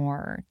or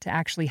more to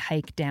actually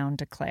hike down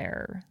to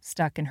Claire,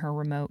 stuck in her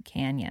remote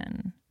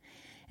canyon.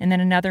 And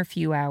then another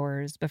few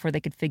hours before they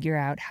could figure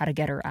out how to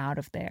get her out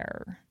of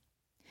there.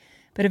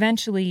 But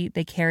eventually,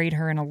 they carried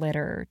her in a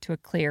litter to a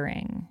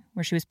clearing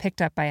where she was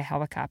picked up by a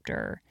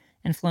helicopter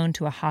and flown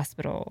to a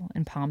hospital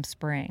in Palm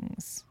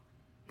Springs.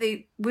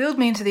 They wheeled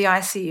me into the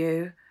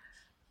ICU.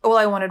 All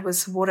I wanted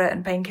was water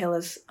and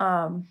painkillers.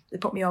 They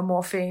put me on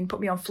morphine, put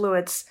me on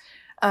fluids.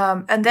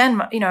 And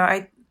then,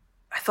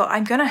 I thought,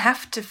 I'm going to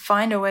have to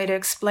find a way to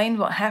explain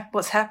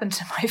what's happened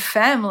to my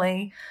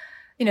family,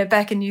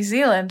 back in New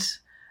Zealand.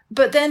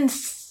 But then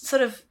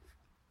sort of,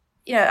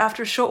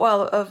 after a short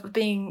while of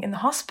being in the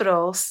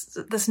hospital,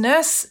 this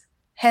nurse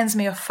hands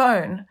me a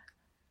phone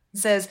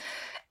and says,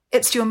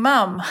 it's your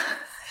mum.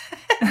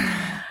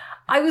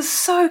 I was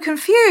so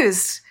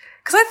confused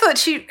because I thought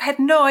she had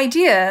no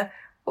idea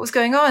what was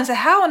going on. So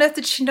how on earth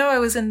did she know I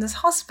was in this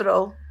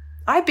hospital?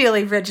 I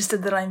barely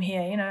registered that I'm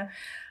here,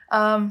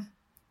 And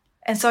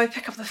so I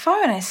pick up the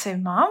phone and I say,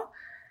 Mom,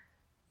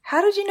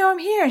 how did you know I'm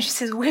here? And she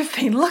says, we've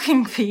been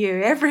looking for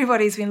you.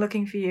 Everybody's been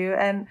looking for you.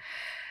 And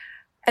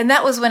And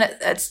that was when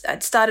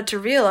I'd started to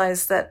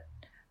realize that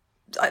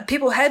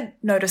people had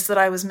noticed that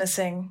I was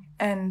missing,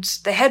 and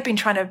they had been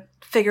trying to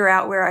figure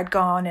out where I'd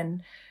gone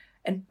and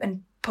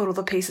put all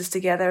the pieces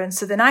together. And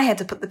so then I had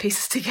to put the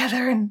pieces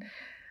together, and,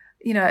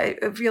 I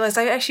realized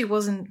I actually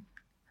wasn't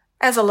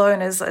as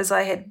alone as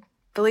I had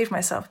believed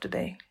myself to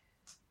be.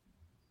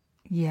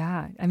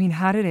 Yeah. I mean,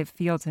 how did it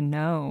feel to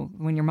know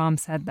when your mom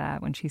said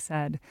that, when she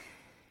said,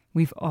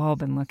 "We've all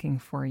been looking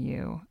for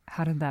you"?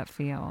 How did that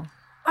feel?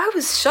 I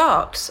was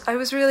shocked. I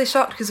was really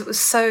shocked because it was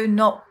so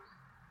not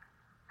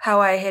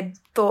how I had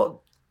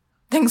thought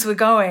things were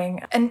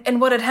going.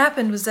 And what had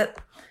happened was that,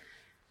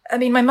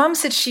 my mum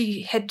said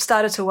she had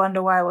started to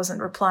wonder why I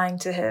wasn't replying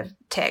to her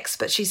text,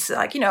 but she's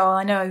like,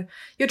 I know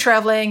you're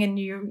traveling and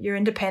you're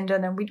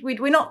independent, and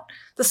we're not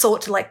the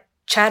sort to like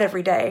chat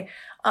every day.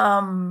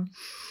 And,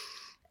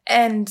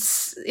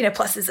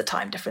 plus there's a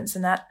time difference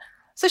in that.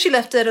 So she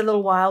left it a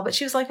little while, but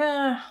she was like, if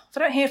I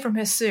don't hear from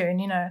her soon,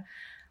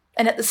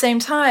 And at the same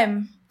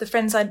time, the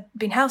friends I'd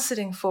been house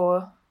sitting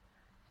for,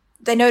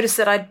 they noticed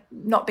that I'd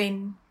not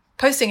been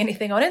posting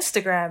anything on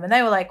Instagram. And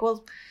they were like,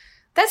 well,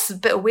 that's a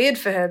bit weird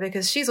for her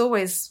because she's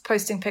always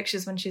posting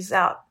pictures when she's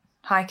out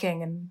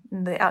hiking and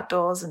in the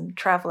outdoors and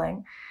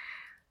traveling.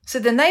 So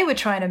then they were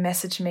trying to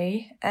message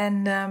me,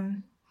 and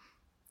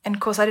of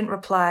course I didn't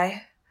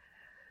reply.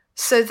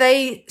 So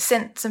they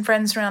sent some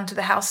friends around to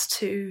the house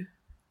to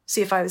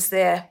see if I was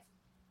there.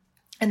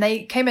 And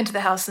they came into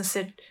the house and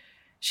said,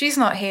 "She's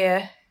not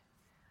here."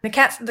 The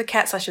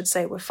cats, I should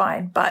say, were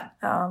fine, but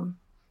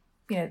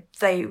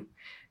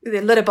the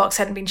litter box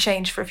hadn't been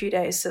changed for a few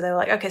days, so they were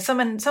like, "Okay,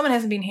 someone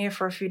hasn't been here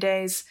for a few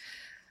days."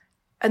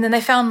 And then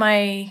they found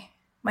my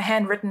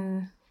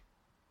handwritten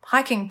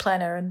hiking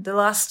planner, and the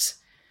last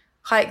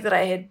hike that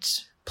I had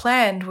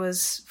planned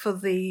was for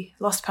the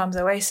Lost Palms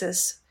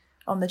Oasis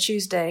on the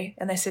Tuesday,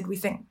 and they said, "We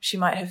think she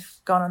might have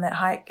gone on that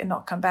hike and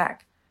not come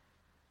back."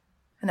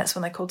 And that's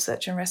when they called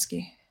search and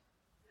rescue.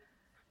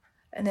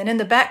 And then in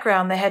the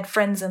background, they had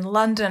friends in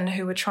London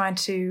who were trying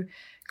to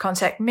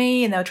contact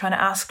me, and they were trying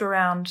to ask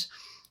around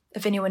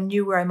if anyone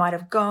knew where I might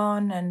have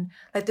gone. And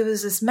like there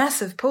was this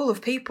massive pool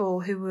of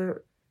people who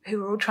were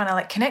all trying to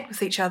like connect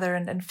with each other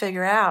and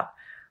figure out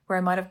where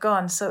I might have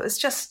gone. So I was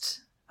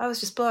just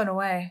blown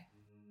away.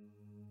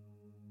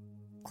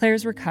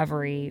 Claire's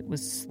recovery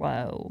was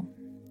slow.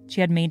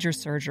 She had major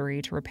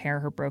surgery to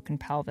repair her broken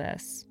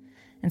pelvis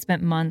and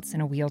spent months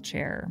in a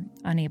wheelchair,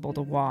 unable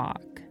to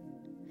walk.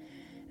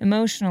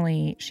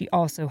 Emotionally, she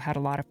also had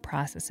a lot of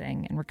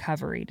processing and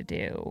recovery to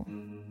do.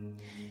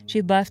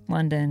 She'd left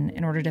London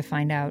in order to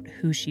find out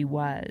who she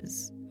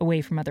was,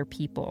 away from other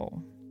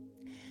people.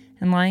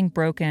 And lying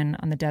broken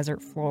on the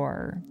desert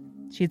floor,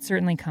 she had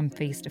certainly come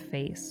face to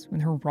face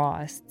with her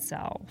rawest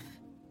self.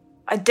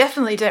 I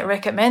definitely don't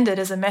recommend it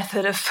as a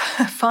method of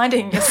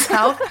finding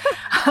yourself.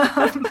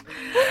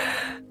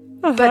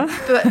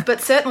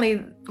 But certainly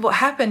what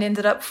happened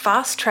ended up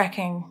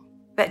fast-tracking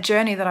that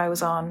journey that I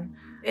was on.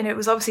 And it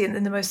was obviously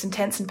in the most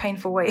intense and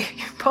painful way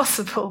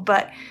possible.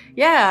 But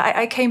yeah,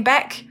 I came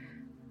back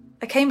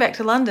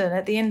to London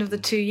at the end of the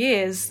 2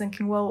 years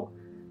thinking, well,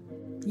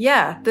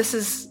 yeah, this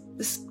is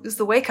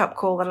the wake-up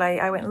call that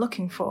I went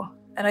looking for.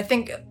 And I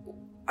think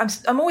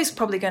I'm always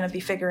probably going to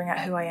be figuring out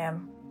who I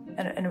am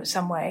in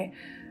some way.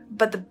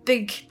 But the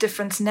big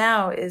difference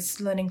now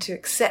is learning to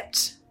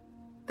accept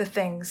the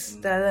things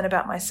that I learn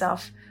about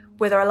myself,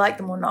 whether I like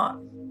them or not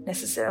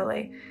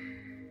necessarily.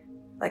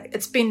 Like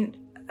it's been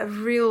a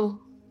real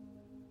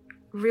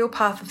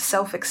path of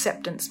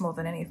self-acceptance more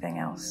than anything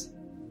else.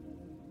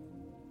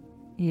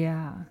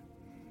 Yeah.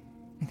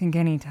 I think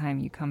anytime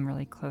you come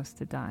really close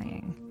to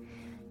dying,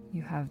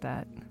 you have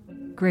that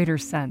greater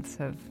sense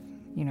of,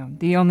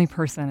 the only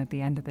person at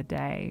the end of the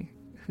day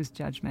whose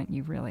judgment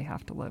you really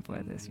have to live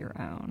with is your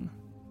own.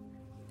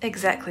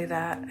 Exactly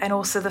that. And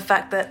also the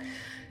fact that,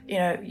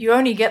 you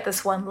only get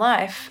this one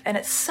life, and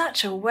it's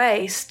such a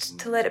waste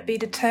to let it be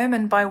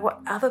determined by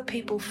what other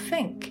people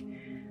think.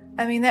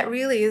 I mean, that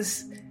really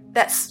is,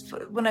 that's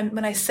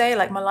when I say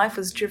like my life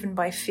was driven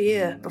by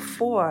fear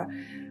before,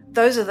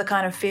 those are the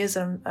kind of fears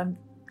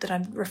that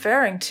I'm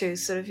referring to,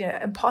 sort of,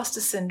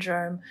 imposter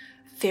syndrome,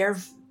 fear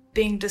of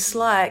being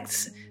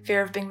disliked,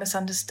 fear of being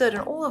misunderstood,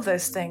 and all of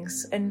those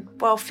things. And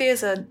while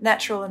fears are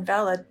natural and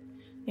valid,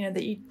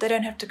 they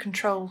don't have to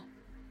control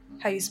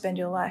how you spend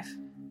your life.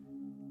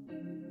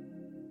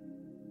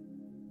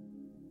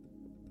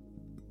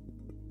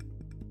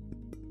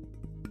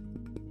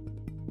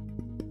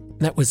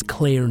 That was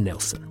Claire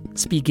Nelson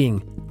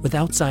speaking with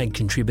outside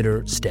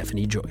contributor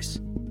Stephanie Joyce.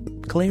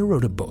 Claire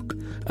wrote a book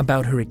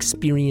about her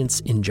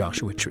experience in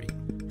Joshua Tree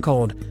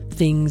called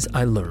Things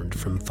I Learned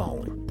from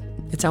Falling.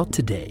 It's out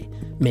today,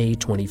 May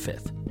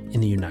 25th,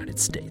 in the United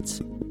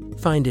States.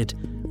 Find it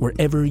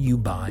wherever you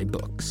buy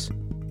books.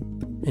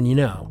 And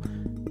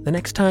the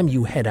next time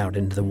you head out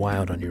into the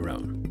wild on your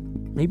own,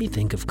 maybe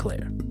think of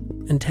Claire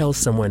and tell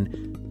someone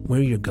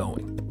where you're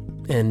going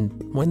and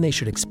when they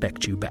should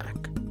expect you back.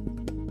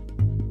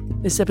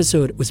 This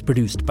episode was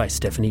produced by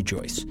Stephanie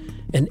Joyce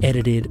and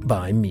edited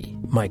by me,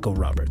 Michael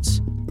Roberts.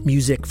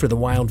 Music for the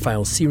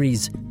Wildfile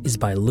series is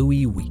by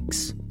Louis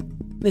Weeks.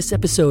 This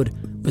episode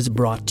was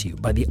brought to you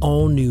by the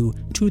all-new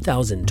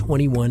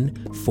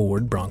 2021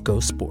 Ford Bronco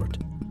Sport,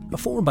 a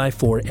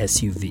 4x4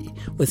 SUV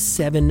with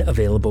 7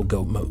 available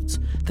GO modes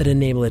that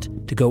enable it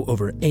to go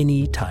over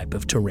any type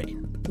of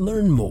terrain.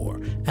 Learn more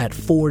at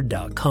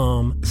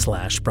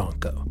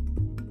Ford.com/Bronco.